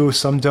 Some do,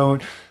 some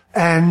don't.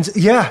 And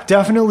yeah,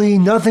 definitely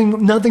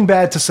nothing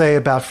bad to say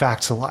about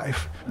Facts of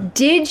Life.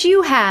 Did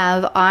you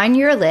have on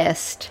your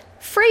list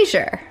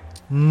Frasier?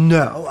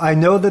 No, I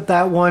know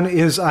that one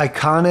is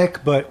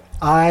iconic, but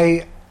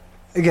I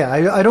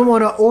don't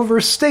want to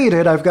overstate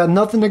it. I've got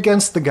nothing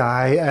against the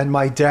guy, and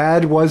my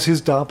dad was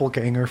his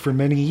doppelganger for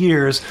many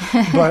years,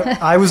 but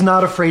I was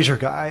not a Frasier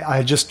guy.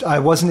 I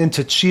wasn't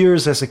into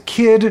Cheers as a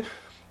kid,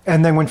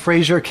 and then when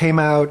Frasier came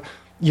out,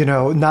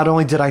 not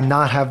only did I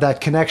not have that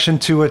connection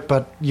to it,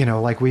 but,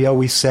 like we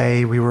always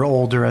say, we were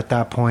older at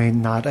that point,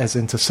 not as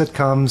into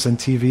sitcoms and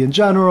TV in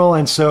general.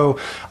 And so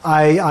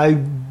I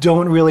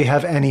don't really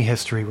have any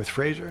history with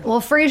Frasier.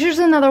 Well, Frasier's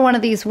another one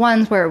of these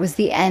ones where it was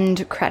the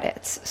end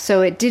credits.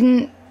 So it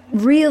didn't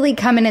really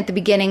come in at the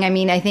beginning. I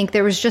mean, I think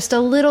there was just a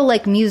little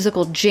like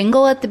musical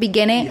jingle at the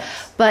beginning,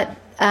 yes. But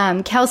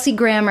Kelsey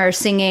Grammer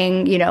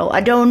singing,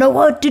 I don't know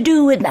what to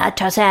do with that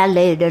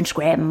salad and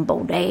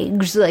scrambled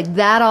eggs. Like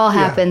that all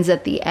happens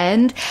at the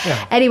end.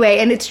 Yeah. Anyway,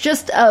 and it's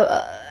just,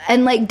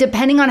 and like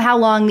depending on how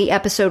long the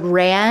episode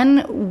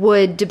ran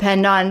would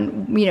depend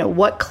on,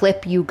 what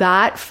clip you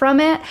got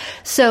from it.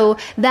 So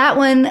that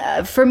one,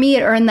 for me,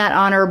 it earned that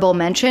honorable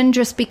mention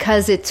just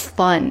because it's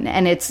fun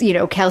and it's,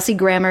 Kelsey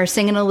Grammer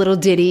singing a little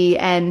ditty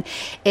and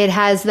it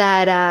has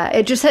that,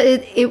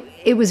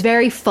 it was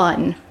very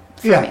fun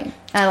for me.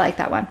 I like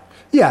that one.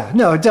 Yeah,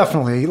 no,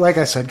 definitely. Like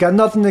I said, got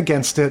nothing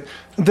against it.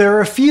 There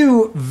are a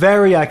few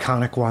very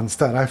iconic ones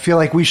that I feel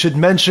like we should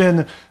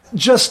mention,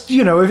 just,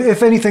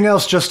 if anything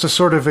else, just to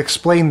sort of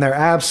explain their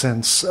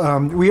absence.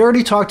 We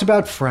already talked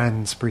about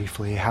Friends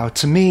briefly, how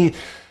to me,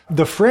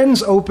 the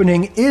Friends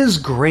opening is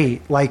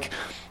great. Like,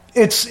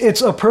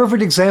 it's a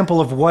perfect example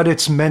of what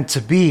it's meant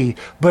to be,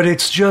 but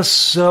it's just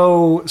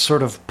so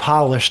sort of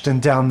polished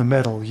and down the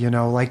middle,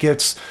 like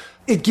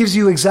it gives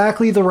you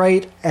exactly the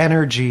right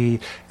energy.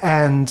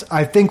 And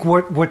I think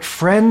what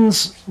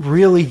Friends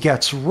really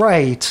gets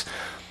right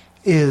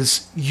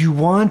is you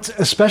want,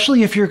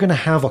 especially if you're going to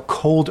have a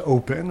cold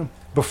open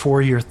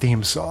before your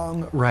theme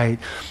song, right?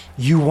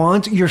 You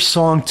want your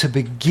song to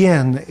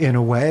begin in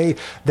a way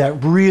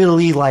that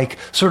really like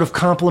sort of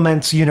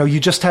complements, you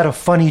just had a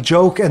funny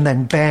joke and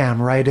then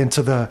bam, right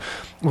into the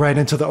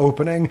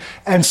opening.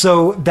 And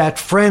so that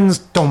Friends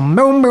boom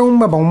boom boom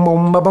boom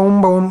boom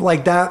boom boom,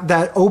 like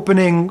that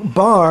opening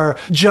bar,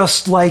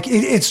 just like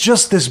it's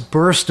just this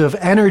burst of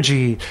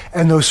energy,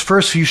 and those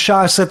first few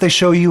shots that they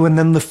show you, and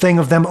then the thing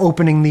of them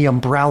opening the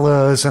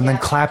umbrellas and then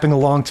clapping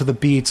along to the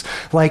beats,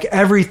 like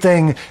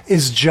everything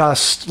is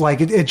just like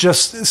it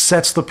just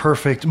sets the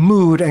perfect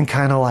mood and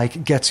kind of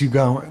like gets you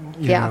going.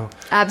 You know?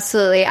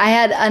 Absolutely. I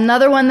had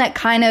another one that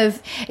kind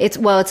of it's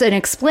an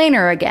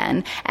explainer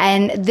again,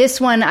 and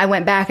this one I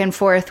went back and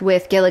forth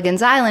with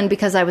Gilligan's Island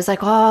because I was like,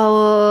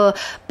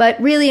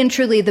 but really and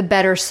truly the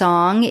better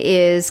song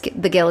is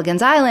the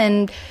Gilligan's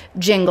Island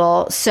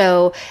jingle,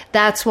 so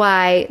that's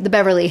why the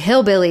Beverly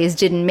Hillbillies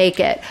didn't make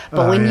it.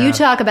 But when you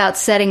talk about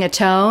setting a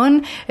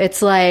tone,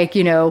 it's like,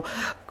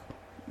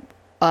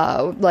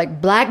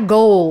 like black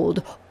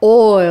gold,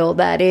 oil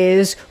that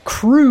is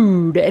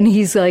crude, and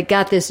he's like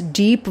got this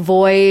deep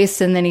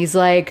voice, and then he's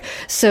like,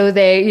 so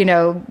they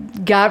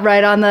got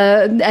right on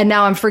and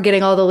now I'm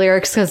forgetting all the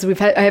lyrics because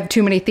I have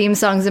too many theme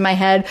songs in my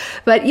head,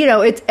 but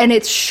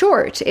it's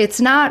short. It's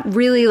not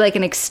really like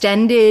an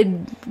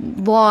extended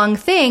long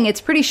thing. It's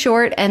pretty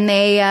short, and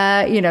they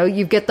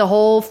you get the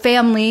whole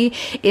family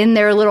in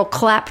their little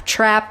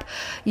claptrap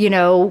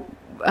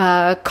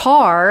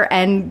car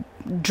and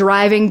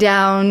driving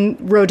down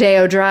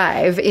Rodeo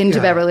Drive into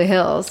Beverly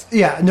Hills.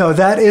 Yeah, no,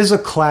 that is a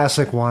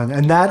classic one.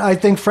 And that, I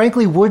think,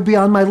 frankly, would be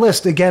on my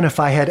list, again, if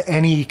I had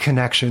any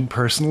connection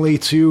personally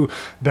to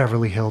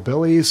Beverly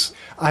Hillbillies.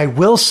 I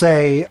will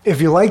say,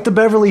 if you like the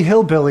Beverly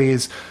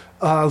Hillbillies,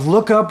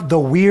 look up the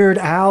Weird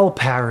Al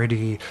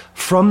parody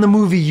from the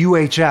movie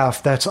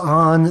UHF that's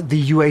on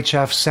the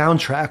UHF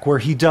soundtrack, where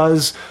he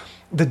does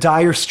the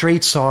Dire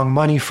Straits song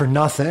Money for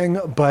Nothing,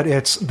 but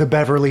it's the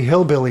Beverly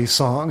Hillbillies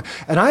song.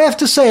 And I have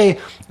to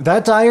say,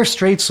 that Dire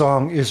Straits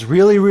song is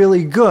really,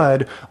 really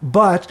good,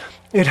 but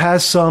it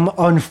has some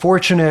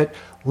unfortunate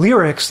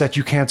lyrics that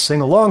you can't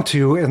sing along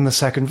to in the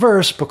second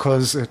verse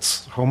because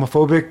it's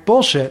homophobic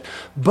bullshit.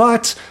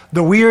 But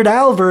the Weird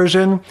Al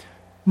version,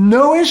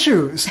 no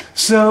issues.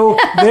 So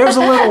there's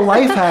a little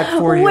life hack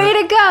for you. Way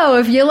to go.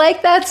 If you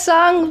like that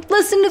song,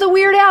 listen to the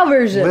Weird Al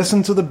version.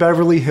 Listen to the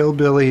Beverly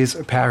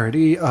Hillbillies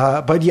parody.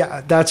 But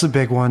yeah, that's a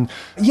big one.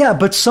 Yeah,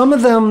 but some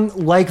of them,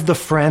 like the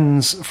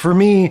Friends, for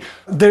me,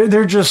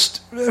 they're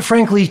just,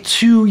 frankly,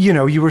 too,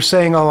 you were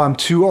saying, I'm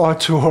too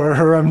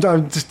auteur, or I'm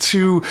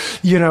too,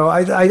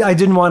 I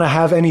didn't want to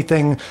have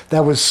anything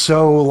that was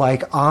so,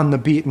 like, on the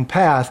beaten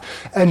path.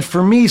 And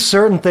for me,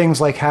 certain things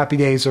like Happy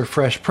Days or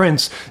Fresh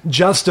Prince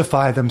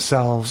justify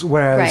themselves,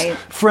 whereas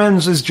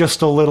Friends is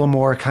just a little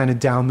more kind of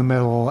down the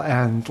middle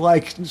and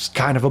like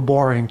kind of a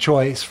boring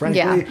choice, frankly.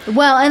 Yeah.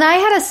 Well, and I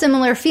had a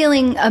similar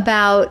feeling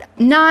about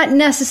not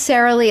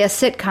necessarily a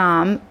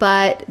sitcom,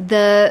 but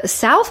the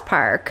South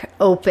Park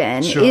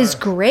open is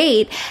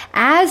great,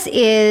 as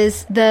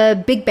is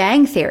the Big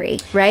Bang Theory,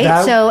 right?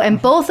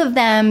 And both of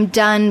them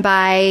done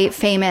by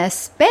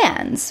famous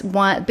bands.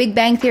 Big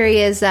Bang Theory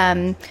is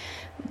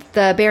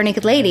the Bare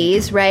Naked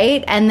Ladies,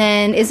 right? And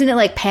then isn't it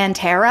like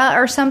Pantera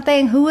or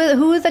something? Who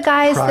are the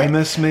guys?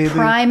 Primus, maybe?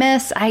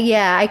 Primus.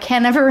 I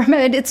can't ever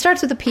remember. It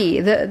starts with a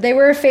P. They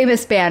were a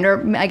famous band,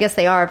 or I guess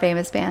they are a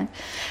famous band,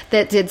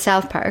 that did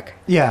South Park.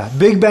 Yeah,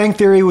 Big Bang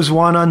Theory was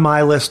one on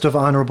my list of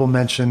honorable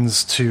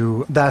mentions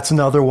too. That's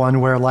another one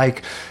where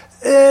I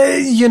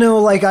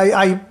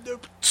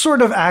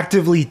sort of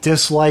actively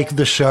dislike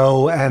the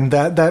show, and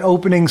that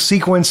opening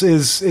sequence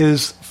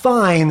is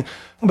fine.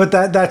 But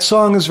that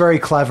song is very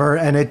clever,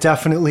 and it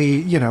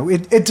definitely,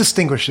 it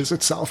distinguishes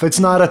itself. It's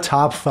not a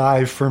top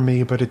 5 for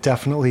me, but it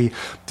definitely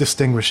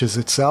distinguishes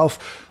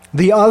itself.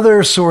 The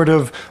other sort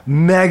of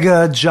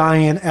mega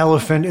giant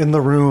elephant in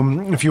the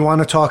room, if you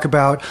want to talk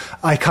about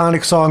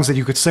iconic songs that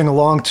you could sing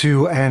along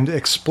to and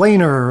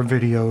explainer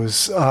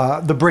videos,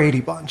 the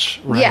Brady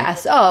Bunch, right?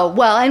 Yes. Oh,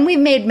 well, and we've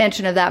made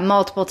mention of that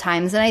multiple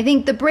times. And I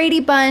think the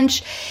Brady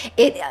Bunch,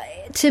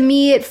 to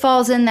me, it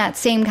falls in that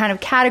same kind of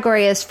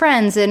category as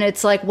Friends, and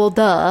it's like, well,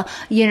 duh,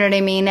 you know what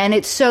I mean? And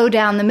it's so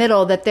down the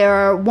middle that there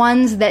are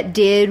ones that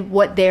did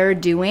what they're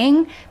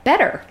doing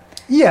better.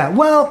 Yeah,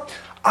 well,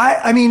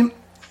 I mean,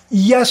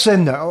 yes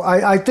and no.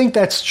 I think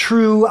that's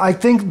true. I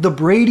think the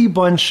Brady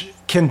Bunch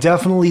can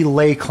definitely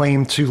lay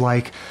claim to,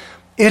 like,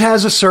 it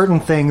has a certain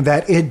thing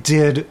that it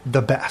did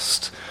the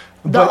best.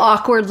 The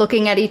awkward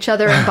looking at each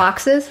other in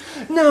boxes?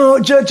 No,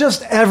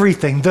 just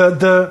everything.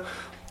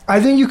 I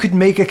think you could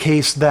make a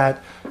case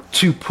that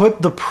to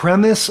put the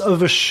premise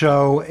of a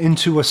show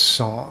into a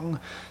song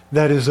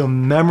that is a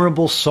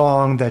memorable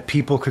song that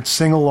people could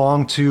sing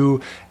along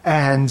to,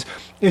 and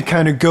it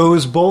kind of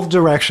goes both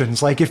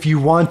directions. Like if you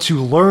want to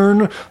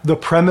learn the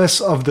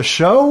premise of the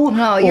show.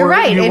 No, you're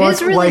right. It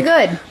is really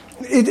good.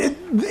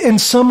 In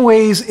some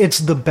ways, it's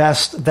the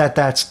best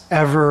that's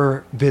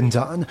ever been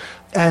done.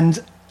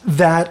 And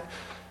that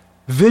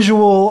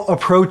visual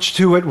approach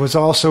to it was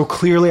also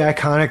clearly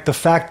iconic. The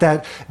fact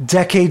that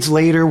decades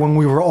later, when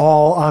we were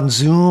all on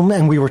Zoom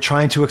and we were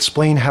trying to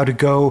explain how to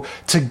go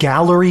to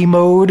gallery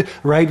mode,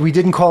 right? We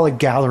didn't call it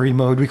gallery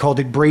mode. We called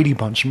it Brady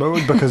Bunch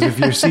mode, because if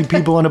you see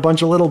people in a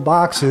bunch of little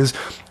boxes,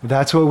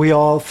 that's what we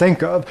all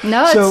think of.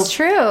 No, it's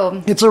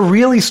true. It's a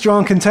really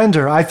strong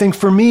contender. I think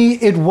for me,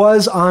 it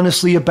was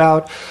honestly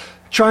about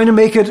trying to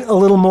make it a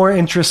little more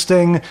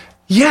interesting.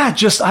 Yeah,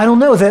 just, I don't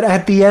know, that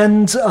at the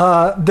end,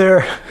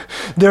 there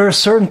are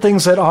certain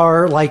things that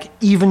are like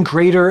even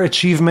greater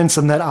achievements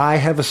and that I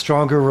have a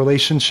stronger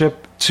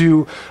relationship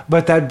to,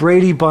 but that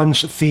Brady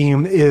Bunch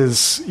theme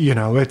is,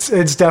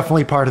 it's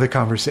definitely part of the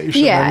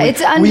conversation. Yeah,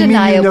 it's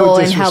undeniable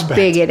in how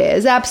big it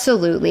is.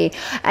 Absolutely.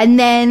 And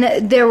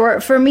then there were,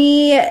 for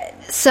me,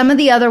 some of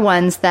the other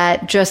ones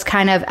that just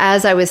kind of,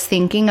 as I was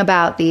thinking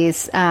about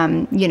these,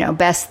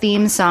 best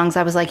theme songs,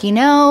 I was like,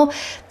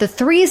 the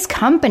Three's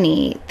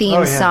Company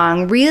theme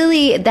song,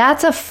 really,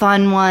 that's a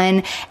fun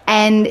one.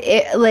 And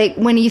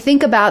when you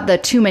think about the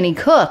Too Many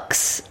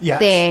Cooks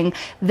thing,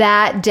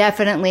 that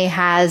definitely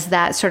has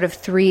that sort of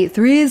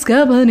Three's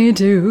Company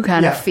too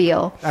kind of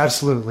feel.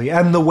 Absolutely.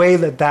 And the way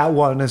that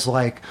one is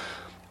like,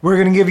 we're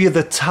going to give you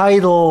the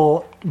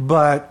title,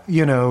 but,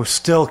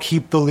 still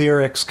keep the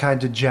lyrics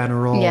kind of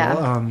general,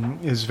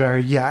 is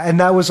very, And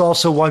that was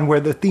also one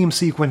where the theme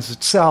sequence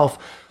itself,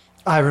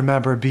 I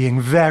remember being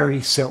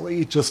very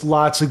silly, just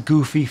lots of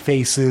goofy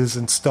faces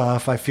and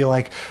stuff. I feel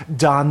like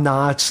Don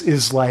Knotts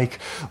is like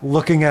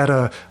looking at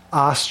a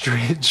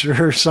ostrich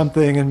or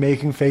something and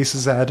making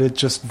faces at it,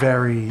 just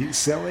very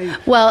silly.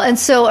 Well, and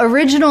so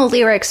original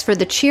lyrics for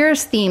the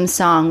Cheers theme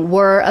song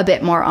were a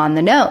bit more on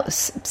the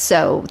nose.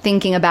 So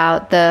thinking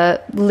about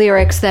the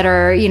lyrics that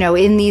are,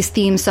 in these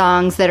theme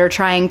songs that are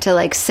trying to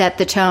like set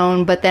the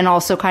tone, but then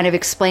also kind of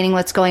explaining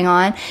what's going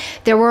on.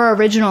 There were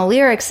original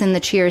lyrics in the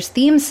Cheers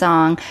theme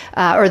song,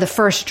 or the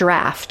first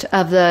draft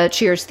of the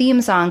Cheers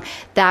theme song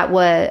that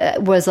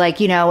was like,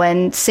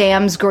 and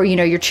Sam's,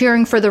 you're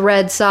cheering for the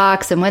Red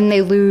Sox, and when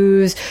they lose,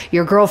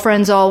 your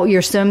girlfriend's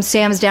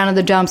Sam's down in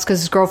the dumps because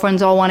his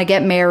girlfriends all want to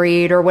get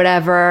married or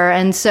whatever.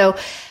 And so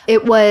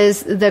it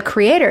was the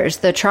creators,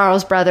 the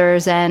Charles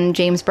brothers and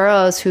James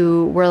Burrows,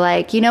 who were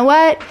like, you know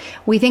what?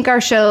 We think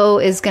our show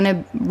is going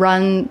to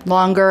run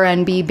longer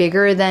and be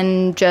bigger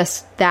than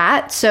just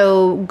that.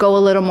 So go a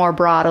little more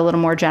broad, a little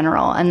more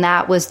general. And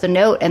that was the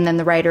note. And then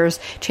the writers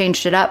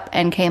changed it up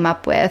and came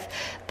up with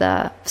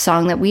the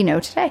song that we know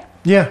today.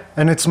 Yeah,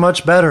 and it's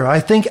much better. I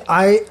think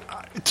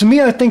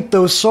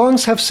those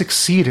songs have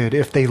succeeded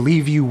if they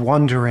leave you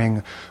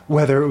wondering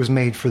whether it was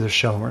made for the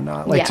show or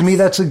not. To me,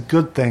 that's a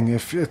good thing.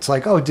 If it's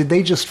like, oh, did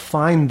they just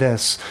find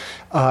this?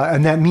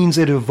 And that means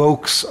it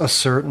evokes a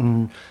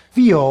certain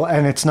feel,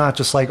 and it's not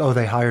just like, oh,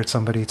 they hired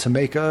somebody to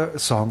make a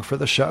song for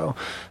the show.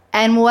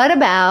 And what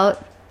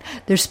about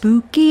They're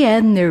Spooky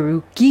and They're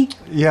Rookie?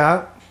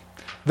 Yeah.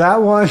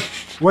 That one,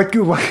 what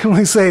can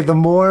we say? The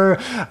more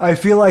I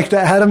feel like the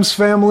Addams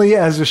Family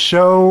as a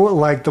show,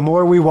 like the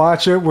more we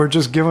watch it, we're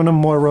just giving them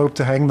more rope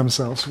to hang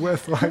themselves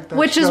with.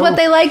 Which is what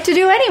they like to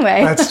do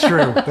anyway. That's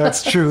true.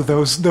 That's true.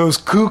 Those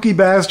kooky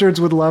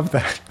bastards would love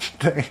that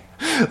thing.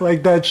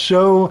 Like that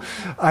show,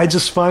 I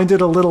just find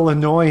it a little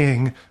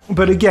annoying.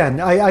 But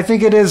again, I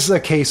think it is a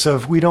case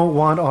of we don't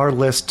want our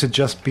list to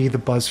just be the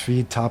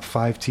BuzzFeed top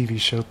 5 TV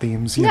show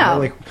themes.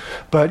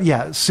 But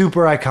yeah,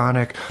 super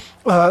iconic.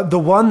 The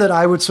one that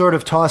I would sort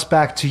of toss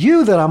back to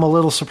you that I'm a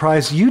little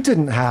surprised you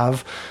didn't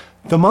have,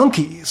 the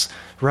Monkees,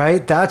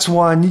 right? That's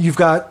one you've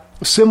got,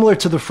 similar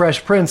to the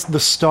Fresh Prince, the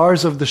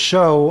stars of the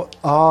show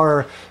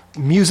are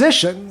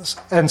musicians.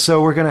 And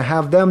so we're going to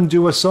have them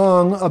do a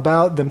song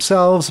about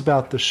themselves,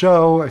 about the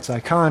show. It's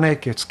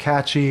iconic. It's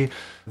catchy.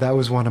 That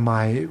was one of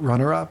my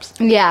runner-ups.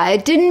 Yeah,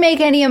 it didn't make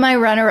any of my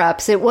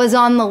runner-ups. It was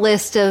on the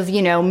list of,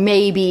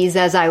 maybes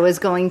as I was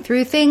going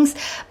through things.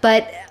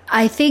 But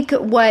I think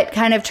what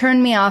kind of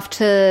turned me off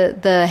to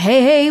the,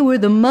 hey, we're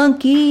the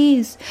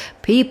Monkees,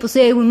 people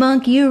say we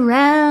monkey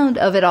around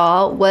of it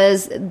all,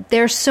 was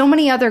there's so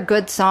many other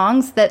good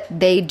songs that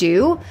they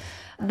do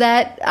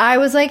that I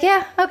was like,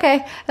 yeah,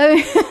 okay. I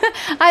mean,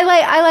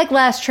 I like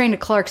Last Train to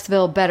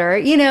Clarksville better.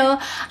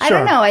 I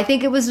don't know. I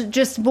think it was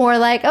just more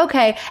like,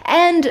 okay.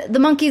 And the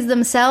Monkees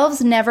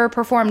themselves never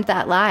performed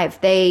that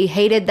live. They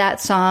hated that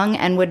song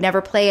and would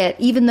never play it,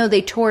 even though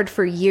they toured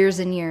for years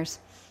and years.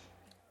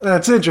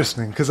 That's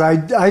interesting, because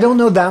I don't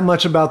know that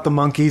much about the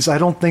Monkees. I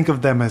don't think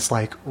of them as,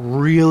 like,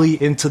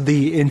 really into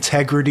the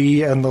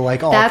integrity and the,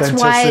 like, authenticity.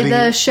 That's why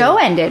the show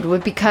ended,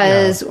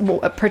 because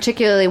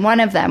particularly one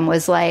of them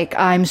was like,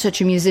 I'm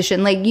such a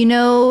musician. Like, you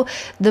know,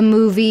 the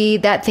movie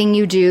That Thing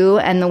You Do,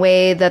 and the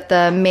way that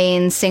the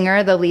main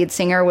singer, the lead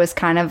singer, was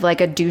kind of like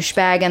a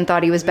douchebag and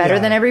thought he was better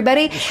than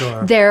everybody?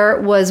 Sure.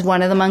 There was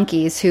one of the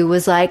Monkees who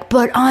was like,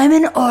 but I'm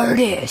an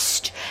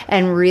artist,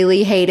 and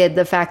really hated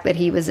the fact that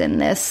he was in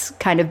this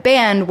kind of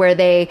band where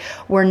they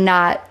were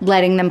not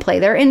letting them play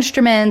their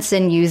instruments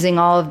and using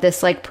all of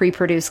this like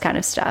pre-produced kind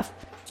of stuff.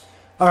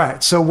 All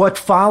right, so what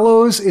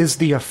follows is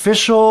the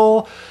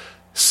official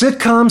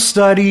sitcom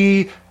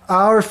study,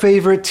 our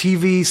favorite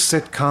TV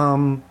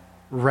sitcom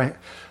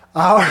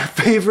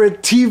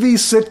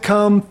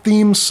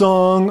theme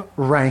song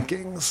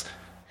rankings.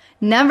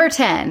 Number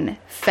 10,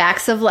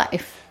 Facts of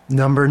Life.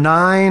 Number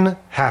 9,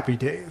 Happy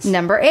Days.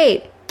 Number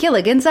 8,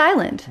 Gilligan's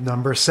Island.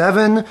 Number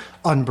 7,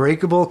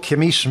 Unbreakable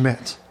Kimmy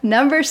Schmidt.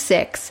 Number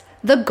 6,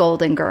 The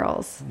Golden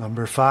Girls.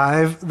 Number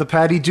 5, The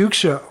Patty Duke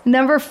Show.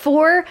 Number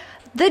 4,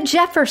 The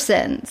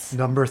Jeffersons.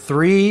 Number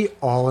 3,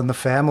 All in the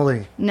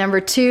Family. Number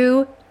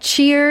 2,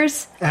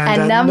 Cheers.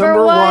 And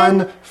number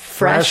 1,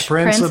 Fresh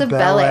Prince of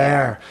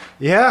Bel-Air.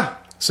 Yeah,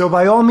 so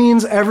by all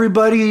means,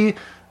 everybody,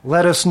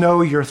 let us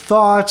know your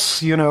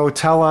thoughts. You know,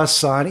 tell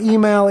us on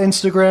email,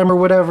 Instagram, or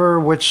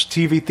whatever, which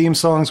TV theme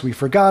songs we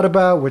forgot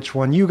about, which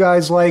one you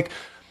guys like.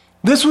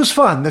 This was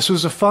fun. This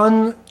was a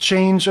fun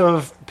change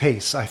of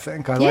pace, I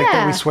think. I like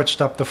that we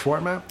switched up the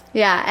format.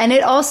 Yeah, and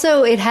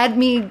it had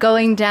me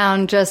going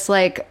down just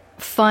like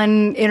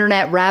fun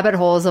internet rabbit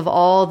holes of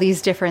all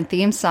these different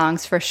theme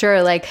songs for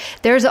sure. Like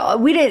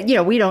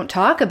we don't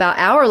talk about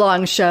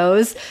hour-long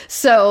shows.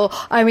 So,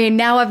 I mean,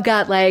 now I've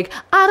got like,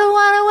 I don't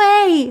want to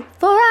wait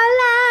for our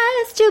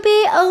lives to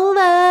be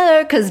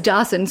over, because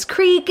Dawson's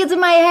Creek is in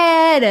my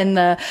head, and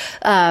the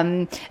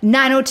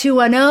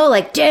 90210,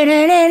 like,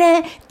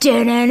 da-na-na-na,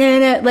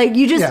 da-na-na-na. Like,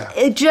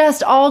 it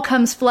just all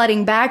comes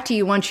flooding back to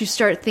you once you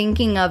start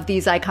thinking of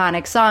these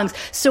iconic songs.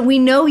 So we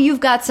know you've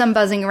got some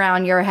buzzing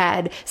around your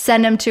head.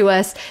 Send them to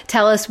us.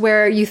 Tell us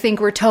where you think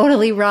we're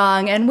totally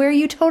wrong and where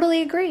you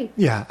totally agree.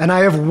 Yeah, and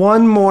I have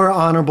one more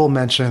honorable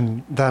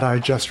mention that I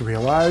just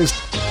realized.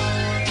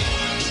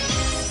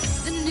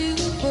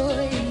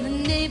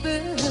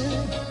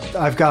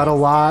 I've got a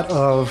lot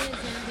of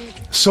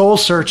soul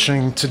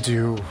searching to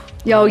do.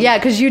 Oh, yeah,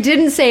 because you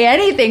didn't say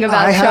anything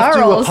about Charles. I have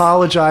to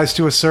apologize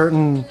to a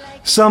certain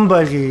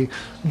somebody,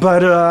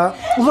 but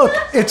look,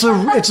 it's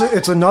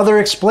another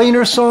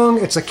Explainer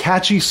song. It's a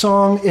catchy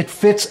song. It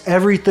fits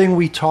everything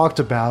we talked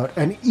about,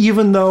 and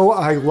even though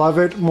I love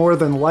it more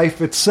than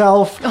life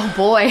itself, oh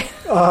boy,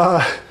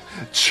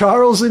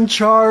 Charles in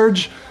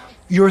Charge,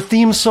 your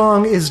theme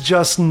song is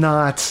just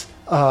not.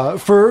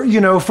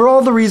 For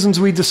all the reasons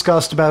we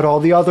discussed about all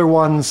the other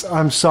ones,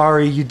 I'm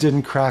sorry you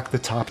didn't crack the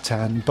top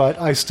 10,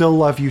 but I still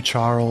love you,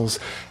 Charles,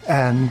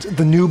 and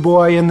the new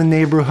boy in the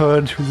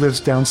neighborhood who lives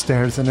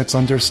downstairs, and it's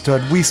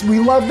understood. We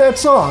love that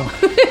song,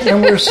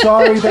 and we're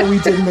sorry that we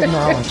didn't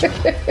acknowledge it.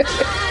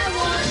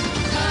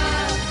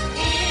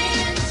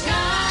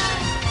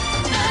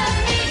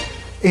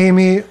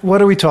 Amy,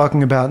 what are we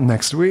talking about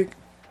next week?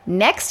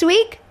 Next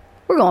week,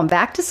 we're going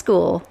back to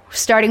school,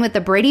 starting with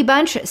the Brady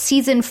Bunch,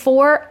 Season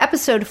 4,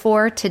 Episode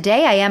 4,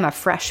 Today I Am a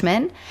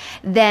Freshman.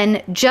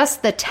 Then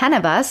Just the 10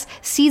 of Us,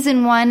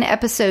 Season 1,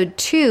 Episode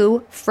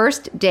 2,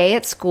 First Day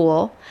at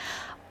School.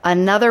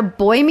 Another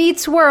Boy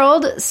Meets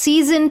World,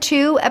 Season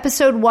 2,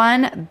 Episode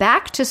 1,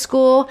 Back to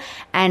School.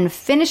 And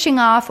finishing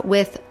off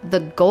with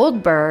The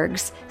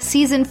Goldbergs,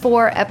 Season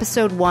 4,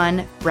 Episode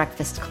 1,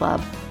 Breakfast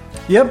Club.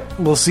 Yep,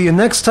 we'll see you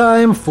next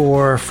time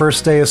for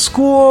First Day of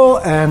School,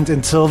 and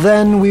until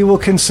then, we will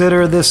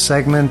consider this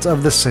segment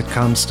of the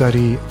sitcom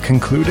study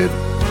concluded.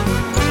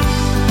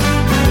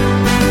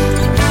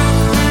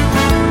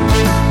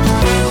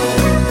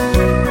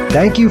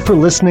 Thank you for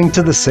listening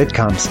to the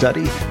Sitcom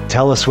Study.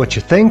 Tell us what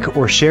you think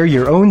or share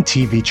your own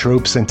TV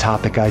tropes and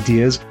topic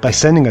ideas by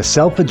sending a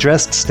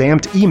self-addressed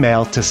stamped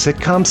email to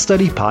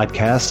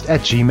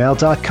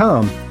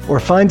sitcomstudypodcast@gmail.com or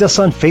find us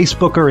on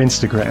Facebook or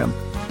Instagram.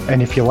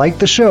 And if you like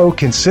the show,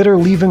 consider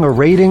leaving a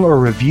rating or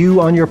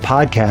review on your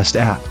podcast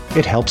app.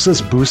 It helps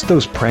us boost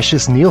those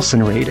precious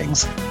Nielsen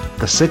ratings.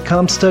 The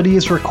Sitcom Study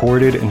is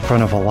recorded in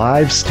front of a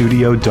live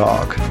studio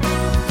dog.